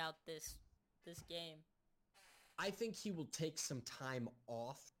to sit out this game? I think he will take some time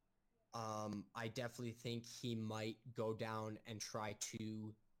off. I definitely think he might go down and try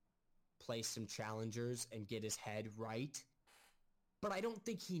to play some challengers and get his head right. But I don't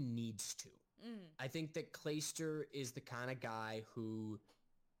think he needs to. I think that Clayster is the kind of guy who,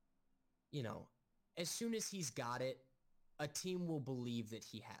 you know, as soon as he's got it, a team will believe that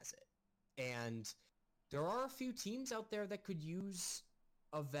he has it. And there are a few teams out there that could use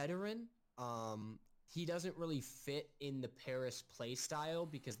a veteran. He doesn't really fit in the Paris play style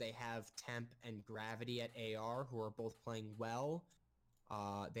because they have Temp and Gravity at AR, who are both playing well.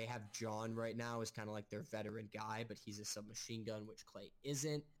 They have John right now as kind of like their veteran guy, but he's a submachine gun, which Clay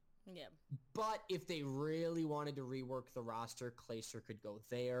isn't. Yeah. But if they really wanted to rework the roster, Clayster could go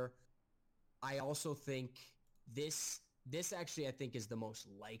there. I also think this actually I think is the most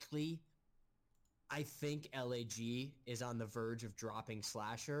likely. I think LAG is on the verge of dropping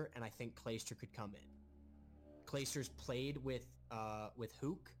Slasher, and I think Clayster could come in. Clayster's played with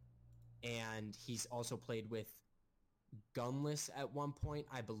Hook, and he's also played with Gunless at one point,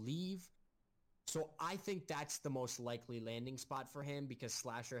 I believe. So I think that's the most likely landing spot for him because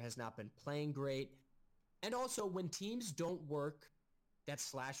Slasher has not been playing great. And also, when teams don't work that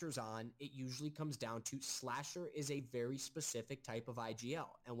Slasher's on, it usually comes down to Slasher is a very specific type of IGL.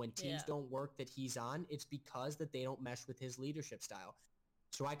 And when teams don't work that he's on, it's because that they don't mesh with his leadership style.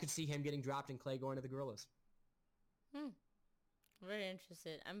 So I could see him getting dropped and Clay going to the Gorillas. Very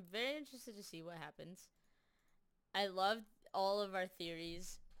interested. I'm very interested to see what happens. I loved all of our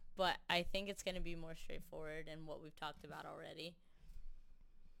theories, but I think it's going to be more straightforward and what we've talked about already.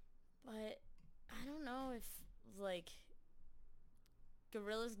 But I don't know if, like,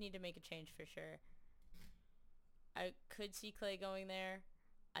 Gorillas need to make a change for sure. I could see Clay going there.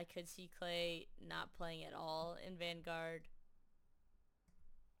 I could see Clay not playing at all in Vanguard.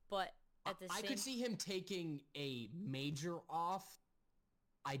 But at the same... I could see him taking a major off.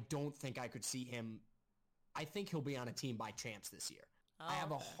 I don't think I could see him... I think he'll be on a team by champs this year. I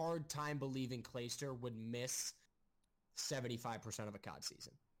have a hard time believing Clayster would miss 75% of a COD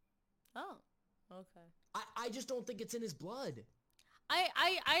season. Oh, Okay. I just don't think it's in his blood.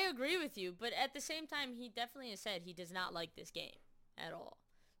 I agree with you, but at the same time, he definitely has said he does not like this game at all.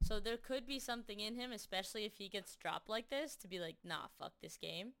 So there could be something in him, especially if he gets dropped like this, to be like, nah, fuck this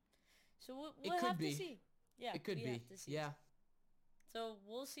game. So we'll It could have to be. see. Yeah, It could we be. have to see. Yeah. So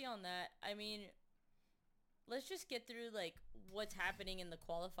we'll see on that. I mean, let's just get through like what's happening in the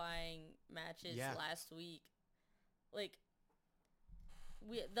qualifying matches Yeah. last week. Like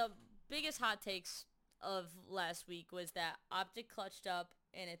the biggest hot takes of last week was that Optic clutched up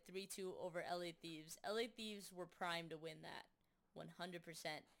in a 3-2 over LA Thieves. LA Thieves were primed to win that 100%,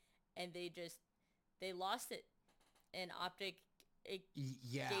 and they lost it, and Optic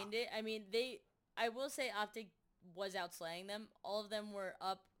Yeah. gained it. I mean, I will say Optic was outslaying them. All of them were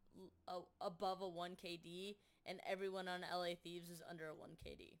up above a 1 KD, and everyone on LA Thieves was under a 1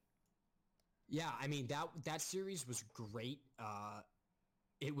 KD. Yeah, I mean, that series was great.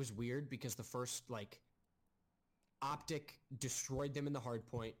 It was weird because the first, like, Optic destroyed them in the hard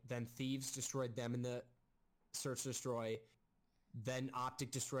point, then Thieves destroyed them in the search destroy, then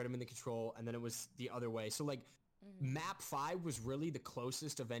Optic destroyed them in the control, and then it was the other way. So, like, map 5 was really the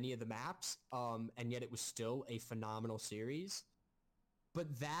closest of any of the maps, and yet it was still a phenomenal series.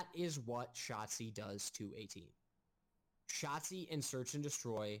 But that is what Shotzzy does to a team. Shotzzy in search and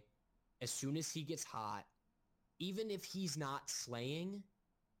destroy, as soon as he gets hot, even if he's not slaying,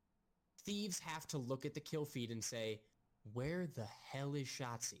 Thieves have to look at the kill feed and say, where the hell is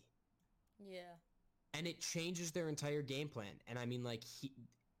Shotzzy? Yeah. And it changes their entire game plan. And I mean, like,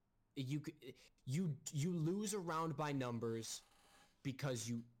 you lose a round by numbers because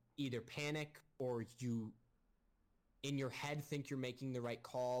you either panic or you, in your head, think you're making the right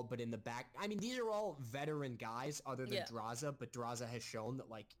call, but in the back, I mean, these are all veteran guys other than Draza, but Draza has shown that,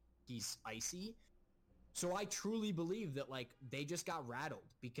 like, he's icy. So I truly believe that, like, they just got rattled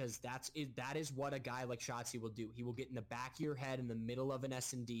because that is what a guy like Shotzzy will do. He will get in the back of your head in the middle of an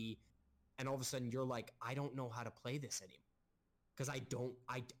S&D, and all of a sudden you're like, I don't know how to play this anymore. Because I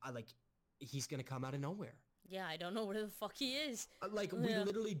like, he's going to come out of nowhere. Yeah, I don't know where the fuck he is. Like, we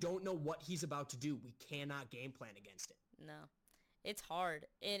literally don't know what he's about to do. We cannot game plan against it. No. It's hard.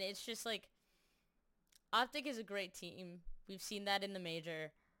 And it's just like, Optic is a great team. We've seen that in the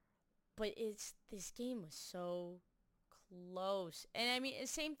major. But this game was so close. And I mean,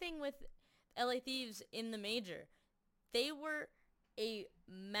 same thing with LA Thieves in the major. They were a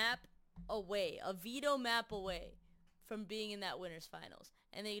map away, a veto map away from being in that winners finals.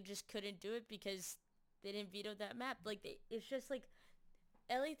 And they just couldn't do it because they didn't veto that map. Like, it's just like,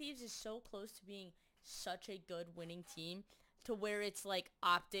 LA Thieves is so close to being such a good winning team to where it's like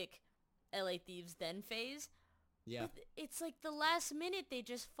Optic, LA Thieves then phase. Yeah. But it's like the last minute they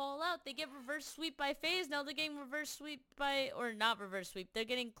just fall out. They get reverse sweep by FaZe. Now they're getting reverse sweep by, or not reverse sweep. They're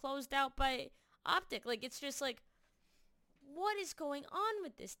getting closed out by Optic. Like, it's just like, what is going on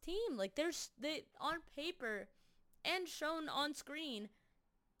with this team? Like, they on paper and shown on screen,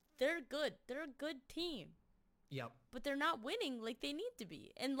 they're good. They're a good team. Yep. But they're not winning like they need to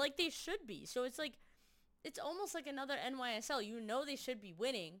be and like they should be. So it's like, it's almost like another NYSL. You know they should be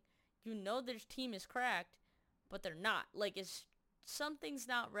winning. You know their team is cracked. But they're not. Like, something's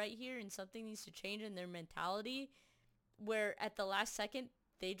not right here, and something needs to change in their mentality where at the last second,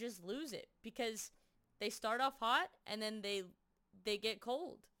 they just lose it because they start off hot, and then they get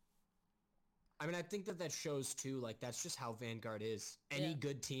cold. I mean, I think that shows, too, like, that's just how Vanguard is. Any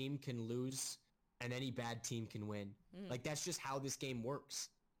good team can lose, and any bad team can win. Like, that's just how this game works.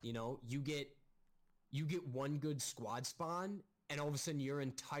 You know, you get one good squad spawn, and all of a sudden your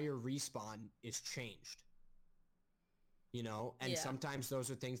entire respawn is changed. You know, and sometimes those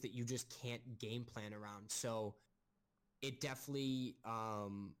are things that you just can't game plan around. So it definitely,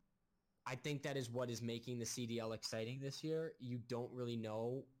 I think that is what is making the CDL exciting this year. You don't really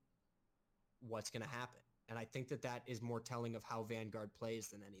know what's going to happen. And I think that is more telling of how Vanguard plays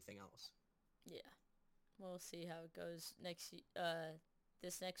than anything else. Yeah. We'll see how it goes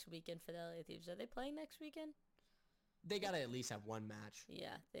this next weekend for the LA Thieves. Are they playing next weekend? They got to at least have one match.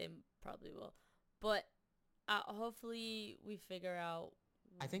 Yeah, they probably will. But hopefully we figure out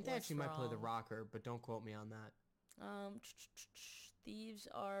I think they actually wrong. might play the Rocker, but don't quote me on that. Thieves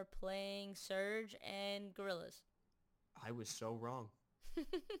are playing Surge and Gorillas. I was so wrong.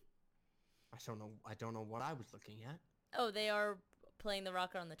 I don't know what I was looking at. Oh, they are playing the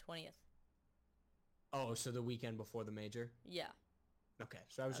Rocker on the 20th. Oh, so the weekend before the major? Yeah. Okay,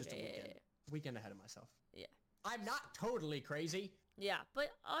 so I was just a weekend ahead of myself. Yeah. I'm not totally crazy. Yeah, but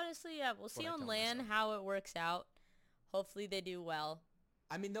honestly, yeah, we'll see on LAN how it works out. Hopefully they do well.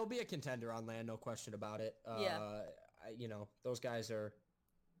 I mean, they'll be a contender on LAN, no question about it. Yeah. You know, those guys are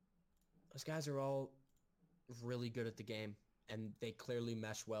those guys are all really good at the game, and they clearly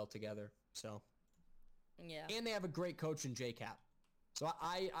mesh well together. So, Yeah. and they have a great coach in J-Cap. So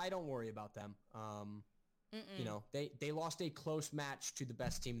I don't worry about them. You know, they lost a close match to the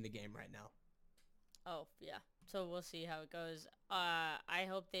best team in the game right now. Oh, yeah. So we'll see how it goes. I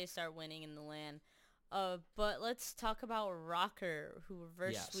hope they start winning in the LAN. But let's talk about Rocker, who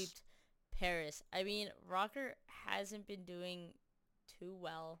reverse sweeped Paris. I mean, Rocker hasn't been doing too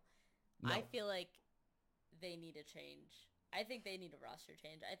well. No. I feel like they need a change. I think they need a roster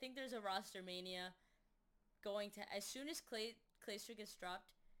change. I think there's a roster mania going to, as soon as Clayster gets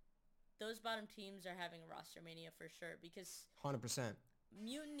dropped, those bottom teams are having a roster mania for sure, because 100%.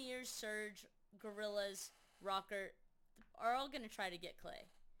 Mutineers, Surge, Gorillas, Rocker are all going to try to get Clay.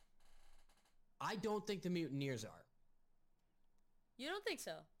 I don't think the Mutineers are. You don't think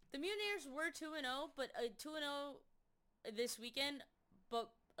so? The Mutineers were 2-0, but 2-0 this weekend,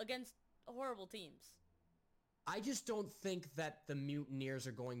 but against horrible teams. I just don't think that the Mutineers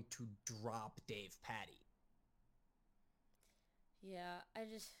are going to drop Dave Patty. Yeah, I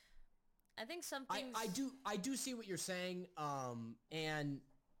think some things... I do see what you're saying, and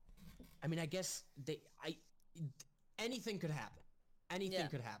I mean, I guess anything could happen. Anything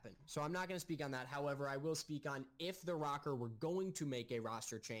could happen. So I'm not going to speak on that. However, I will speak on, if the Rocker were going to make a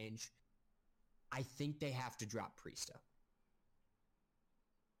roster change, I think they have to drop Priesta.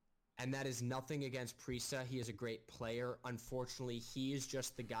 And that is nothing against Priesta. He is a great player. Unfortunately, he is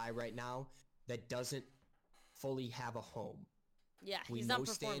just the guy right now that doesn't fully have a home. Yeah, he's not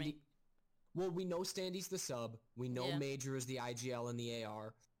performing. We know Standy's the sub. We know Major is the IGL and the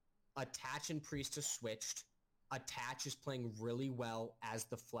AR. Attach and Priesta switched. Attach is playing really well as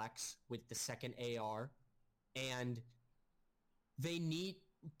the flex with the second AR. And they need,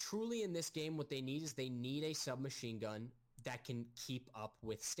 truly in this game, what they need is they need a submachine gun that can keep up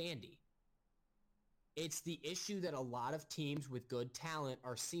with Standy. It's the issue that a lot of teams with good talent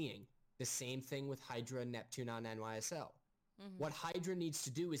are seeing. The same thing with Hydra and Neptune on NYSL. What Hydra needs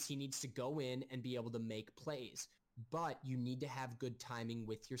to do is he needs to go in and be able to make plays. But you need to have good timing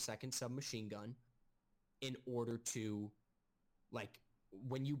with your second submachine gun in order to, like,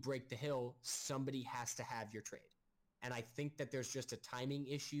 when you break the hill, somebody has to have your trade. And I think that there's just a timing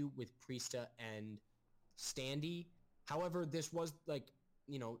issue with Priesta and Standy. However, this was, like,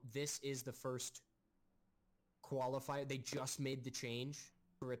 you know, this is the first qualifier. They just made the change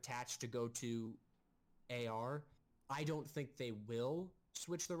for Attach to go to AR. I don't think they will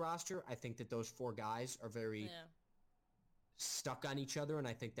switch the roster. I think that those four guys are very stuck on each other, and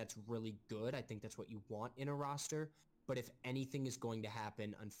I think that's really good. I think that's what you want in a roster. But if anything is going to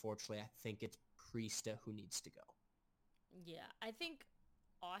happen, unfortunately, I think it's Priesta who needs to go. Yeah, I think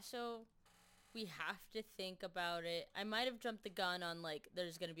also we have to think about it. I might have jumped the gun on, like,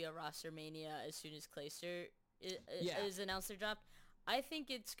 there's going to be a roster mania as soon as Clayster is announced or dropped. I think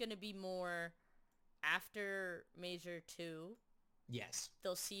it's going to be more after Major 2. Yes.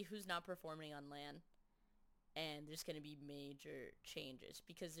 They'll see who's not performing on LAN, and there's going to be major changes,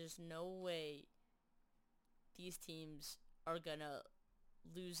 because there's no way these teams are going to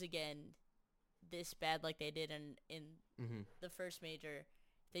lose again this bad like they did in the first major.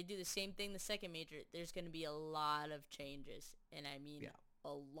 If they do the same thing the second major, there's going to be a lot of changes, and I mean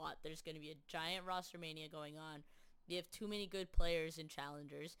a lot. There's going to be a giant roster mania going on. You have too many good players in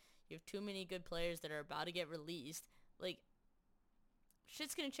challengers. You have too many good players that are about to get released. Like,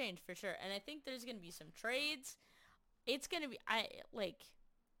 shit's going to change for sure. And I think there's going to be some trades. It's going to be,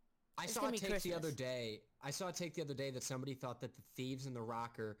 I saw a take the other day. I saw a take the other day that somebody thought that the Thieves and the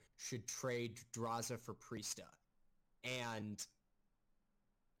Rocker should trade Draza for Priesta. And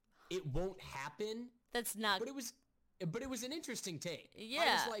it won't happen. That's not. But it was an interesting take. Yeah.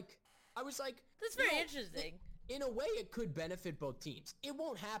 I was like, that's very interesting. In a way, it could benefit both teams. It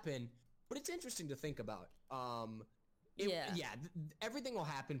won't happen, but it's interesting to think about. Everything will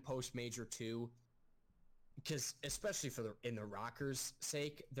happen post Major 2, because especially in the Rockers'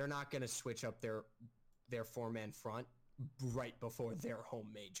 sake, they're not going to switch up their 4-man front right before their home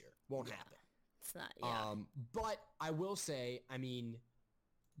major. Won't happen. It's not. Yeah. But I will say, I mean,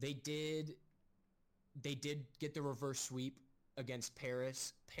 they did get the reverse sweep against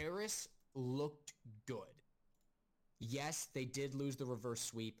Paris. Paris looked good. Yes, they did lose the reverse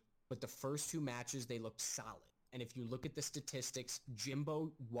sweep, but the first 2 matches, they looked solid. And if you look at the statistics,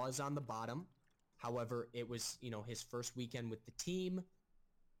 Jimbo was on the bottom. However, it was, you know, his first weekend with the team.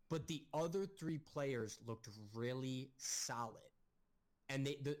 But the other 3 players looked really solid. And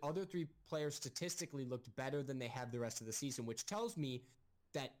the other 3 players statistically looked better than they have the rest of the season, which tells me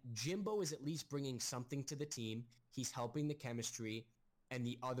that Jimbo is at least bringing something to the team. He's helping the chemistry. and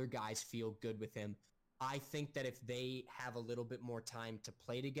the other guys feel good with him. I think that if they have a little bit more time to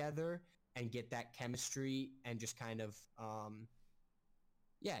play together and get that chemistry and just kind of,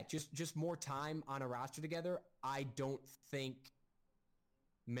 just more time on a roster together, I don't think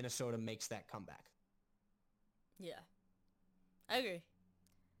Minnesota makes that comeback. Yeah. I agree.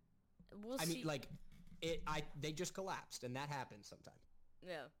 We'll see. I mean, like, they just collapsed, and that happens sometimes.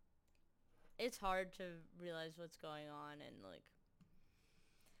 Yeah. It's hard to realize what's going on, and, like,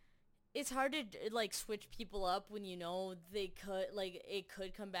 it's hard to, like, switch people up when you know they could, like, it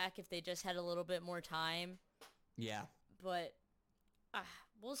could come back if they just had a little bit more time. Yeah. But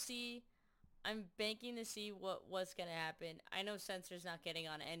we'll see. I'm banking to see what's going to happen. I know Censor's not getting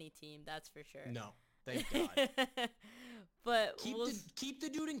on any team, that's for sure. No, thank God. But keep the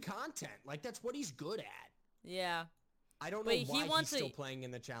dude in content. Like, that's what he's good at. Yeah. I don't know why he's still playing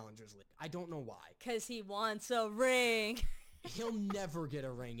in the Challengers League. I don't know why. Because he wants a ring. He'll never get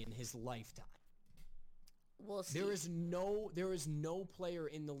a ring in his lifetime. We'll see. There is no player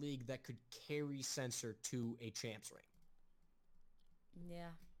in the league that could carry Censor to a champs ring. Yeah.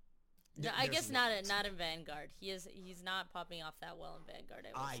 No, I guess not in Vanguard. He's not popping off that well in Vanguard,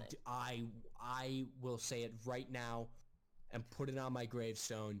 I will say it right now and put it on my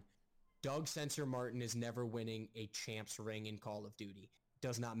gravestone. Doug Censor Martin is never winning a champs ring in Call of Duty.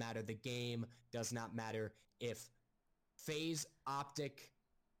 Does not matter the game. Does not matter if FaZe, Optic,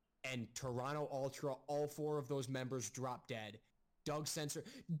 and Toronto Ultra, all 4 of those members drop dead. Doug's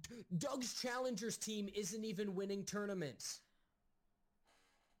Challengers team isn't even winning tournaments.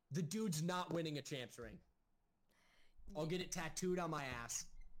 The dude's not winning a champs ring. I'll get it tattooed on my ass.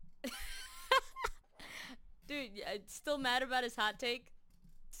 Dude, still mad about his hot take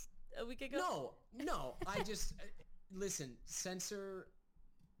a week ago? No. I just... listen, Censor,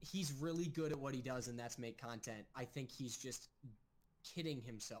 he's really good at what he does, and that's make content. I think he's just kidding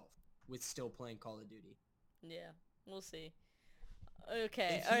himself with still playing Call of Duty. Yeah, we'll see.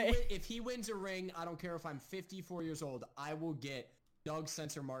 Okay, if he wins a ring, I don't care if I'm 54 years old, I will get Doug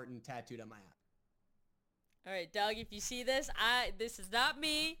Censor Martin tattooed on my ass. All right, Doug, if you see this, this is not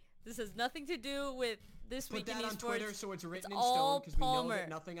me. This has nothing to do with this week in esports. Put that on Twitter so it's written in stone, because we know that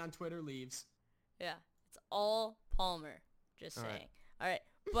nothing on Twitter leaves. Yeah, it's all Palmer. Just saying. All right,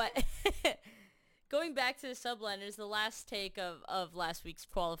 but going back to the subliners, the last take of last week's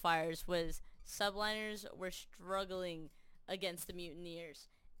qualifiers was subliners were struggling against the Mutineers.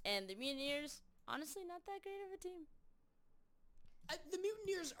 And the Mutineers, honestly, not that great of a team. The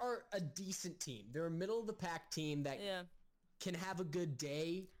Mutineers are a decent team. They're a middle-of-the-pack team that can have a good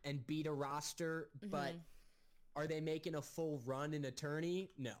day and beat a roster, but are they making a full run in a tourney?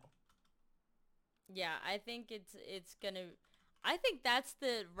 No. Yeah, I think it's going to... I think that's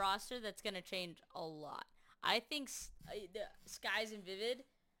the roster that's going to change a lot. I think the Skies and Vivid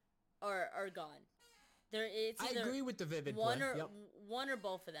are gone. I agree with the Vivid one play. One or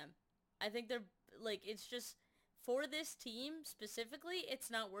both of them. I think they're, like, it's just... For this team, specifically, it's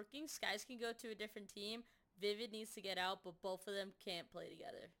not working. Skies can go to a different team. Vivid needs to get out, but both of them can't play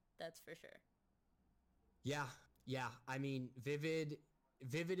together. That's for sure. Yeah. I mean, Vivid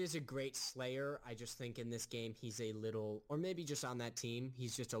is a great slayer. I just think in this game he's a little, or maybe just on that team,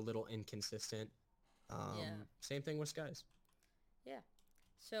 he's just a little inconsistent. Same thing with Skies. Yeah.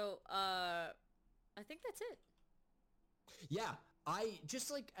 So, I think that's it. Yeah. I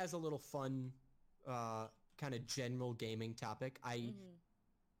just, like, as a little fun... kind of general gaming topic.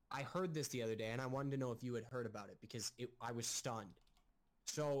 I heard this the other day, and I wanted to know if you had heard about it, because I was stunned.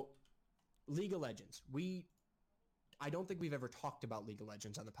 So, League of Legends. I don't think we've ever talked about League of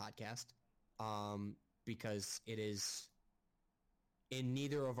Legends on the podcast, because it is in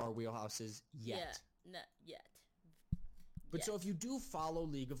neither of our wheelhouses yet. Yeah, not yet. But so if you do follow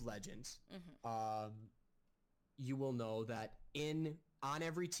League of Legends, you will know that on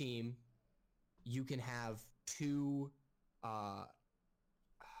every team, you can have 2, I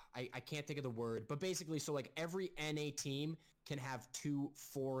can't think of the word, but basically, so like every NA team can have 2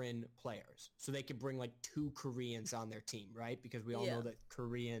 foreign players. So they can bring like 2 Koreans on their team, right? Because we all know that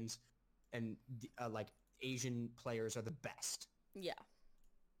Koreans and like Asian players are the best. Yeah.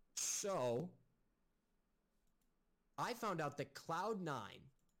 So I found out that Cloud9,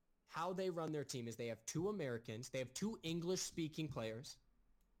 how they run their team is they have 2 Americans, they have 2 English-speaking players,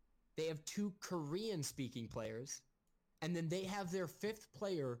 they have 2 Korean-speaking players, and then they have their 5th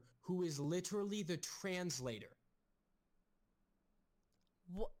player who is literally the translator.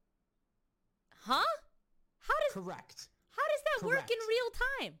 What? Huh? Correct. How does that work in real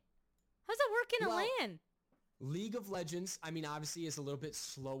time? How does that work in a LAN? League of Legends, I mean, obviously is a little bit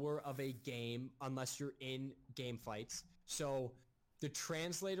slower of a game unless you're in game fights. So The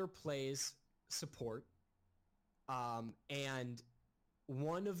translator plays support, and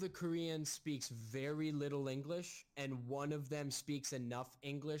one of the Koreans speaks very little English, and one of them speaks enough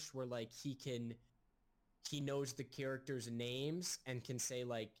English where like he knows the characters' names and can say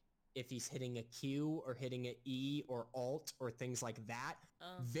like if he's hitting a Q or hitting an E or Alt or things like that.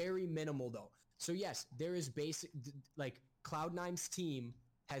 Very minimal though. So yes, there is basic, like Cloud9's team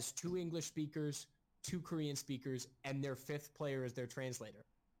has 2 English speakers, 2 Korean speakers, and their 5th player is their translator.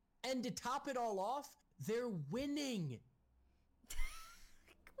 And to top it all off, they're winning.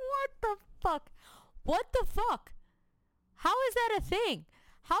 What the fuck? What the fuck? How is that a thing?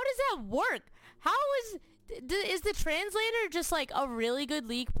 How does that work? How is the translator just like a really good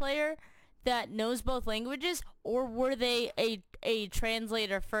league player that knows both languages, or were they a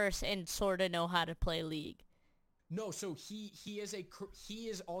translator first and sort of know how to play league? No, so he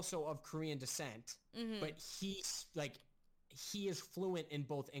is also of Korean descent, but he is fluent in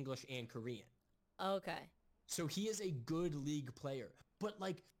both English and Korean. Okay. So he is a good league player. But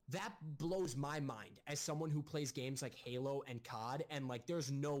like that blows my mind as someone who plays games like Halo and COD, and like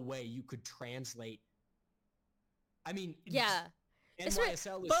there's no way you could translate. I mean, yeah.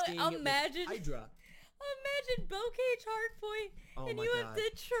 NYSL is seeing imagine, it with Hydra. Imagine Bocage Hardpoint and you have God.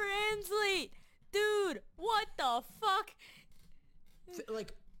 to translate. Dude, what the fuck?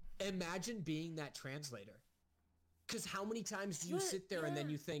 Like, imagine being that translator. Because how many times do you sit there and then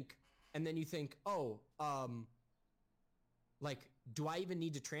you think, oh, like, do I even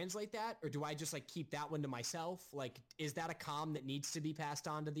need to translate that? Or do I just, like, keep that one to myself? Like, is that a comm that needs to be passed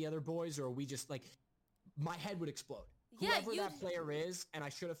on to the other boys? Or are we just, like, my head would explode. Whoever that player is, and I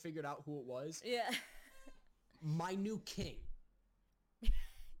should have figured out who it was. Yeah. My new king.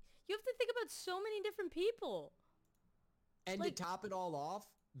 You have to think about so many different people. And like, to top it all off,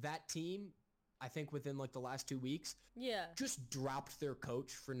 that team, I think within like the last 2 weeks, just dropped their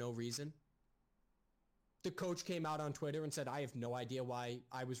coach for no reason. The coach came out on Twitter and said, I have no idea why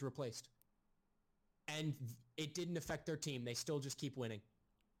I was replaced. And it didn't affect their team. They still just keep winning.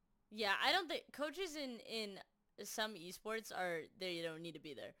 Yeah, I don't think coaches in some esports are there. You don't need to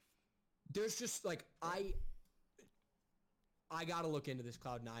be there. There's just like, I got to look into this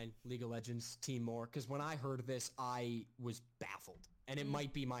Cloud9 League of Legends team more, because when I heard this, I was baffled. And it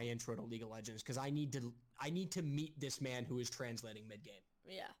might be my intro to League of Legends, because I need to meet this man who is translating mid-game.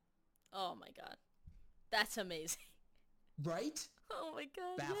 Yeah. Oh my god. That's amazing. Right? Oh my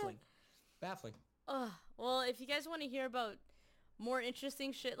god. Baffling. Yeah. Baffling. Oh, well, if you guys want to hear about more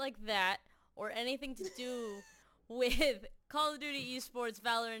interesting shit like that, or anything to do with Call of Duty esports,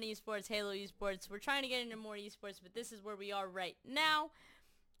 Valorant esports, Halo esports, we're trying to get into more esports, but this is where we are right now.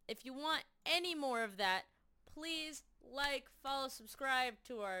 If you want any more of that, please like, follow, subscribe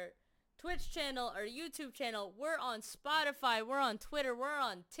to our Twitch channel, our YouTube channel. We're on Spotify, we're on Twitter, we're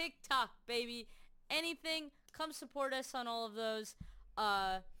on TikTok, baby. Anything, come support us on all of those.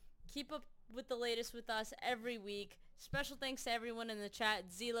 Keep up with the latest with us every week. Special thanks to everyone in the chat.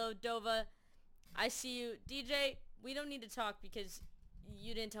 Zelo, Dova, I see you. DJ, we don't need to talk because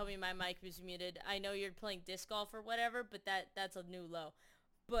you didn't tell me my mic was muted. I know you're playing disc golf or whatever, but that's a new low.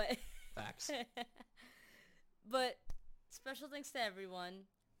 But facts. But special thanks to everyone,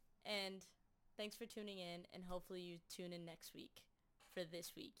 and thanks for tuning in, and hopefully you tune in next week for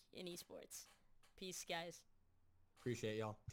This Week in Esports. Peace, guys. Appreciate y'all.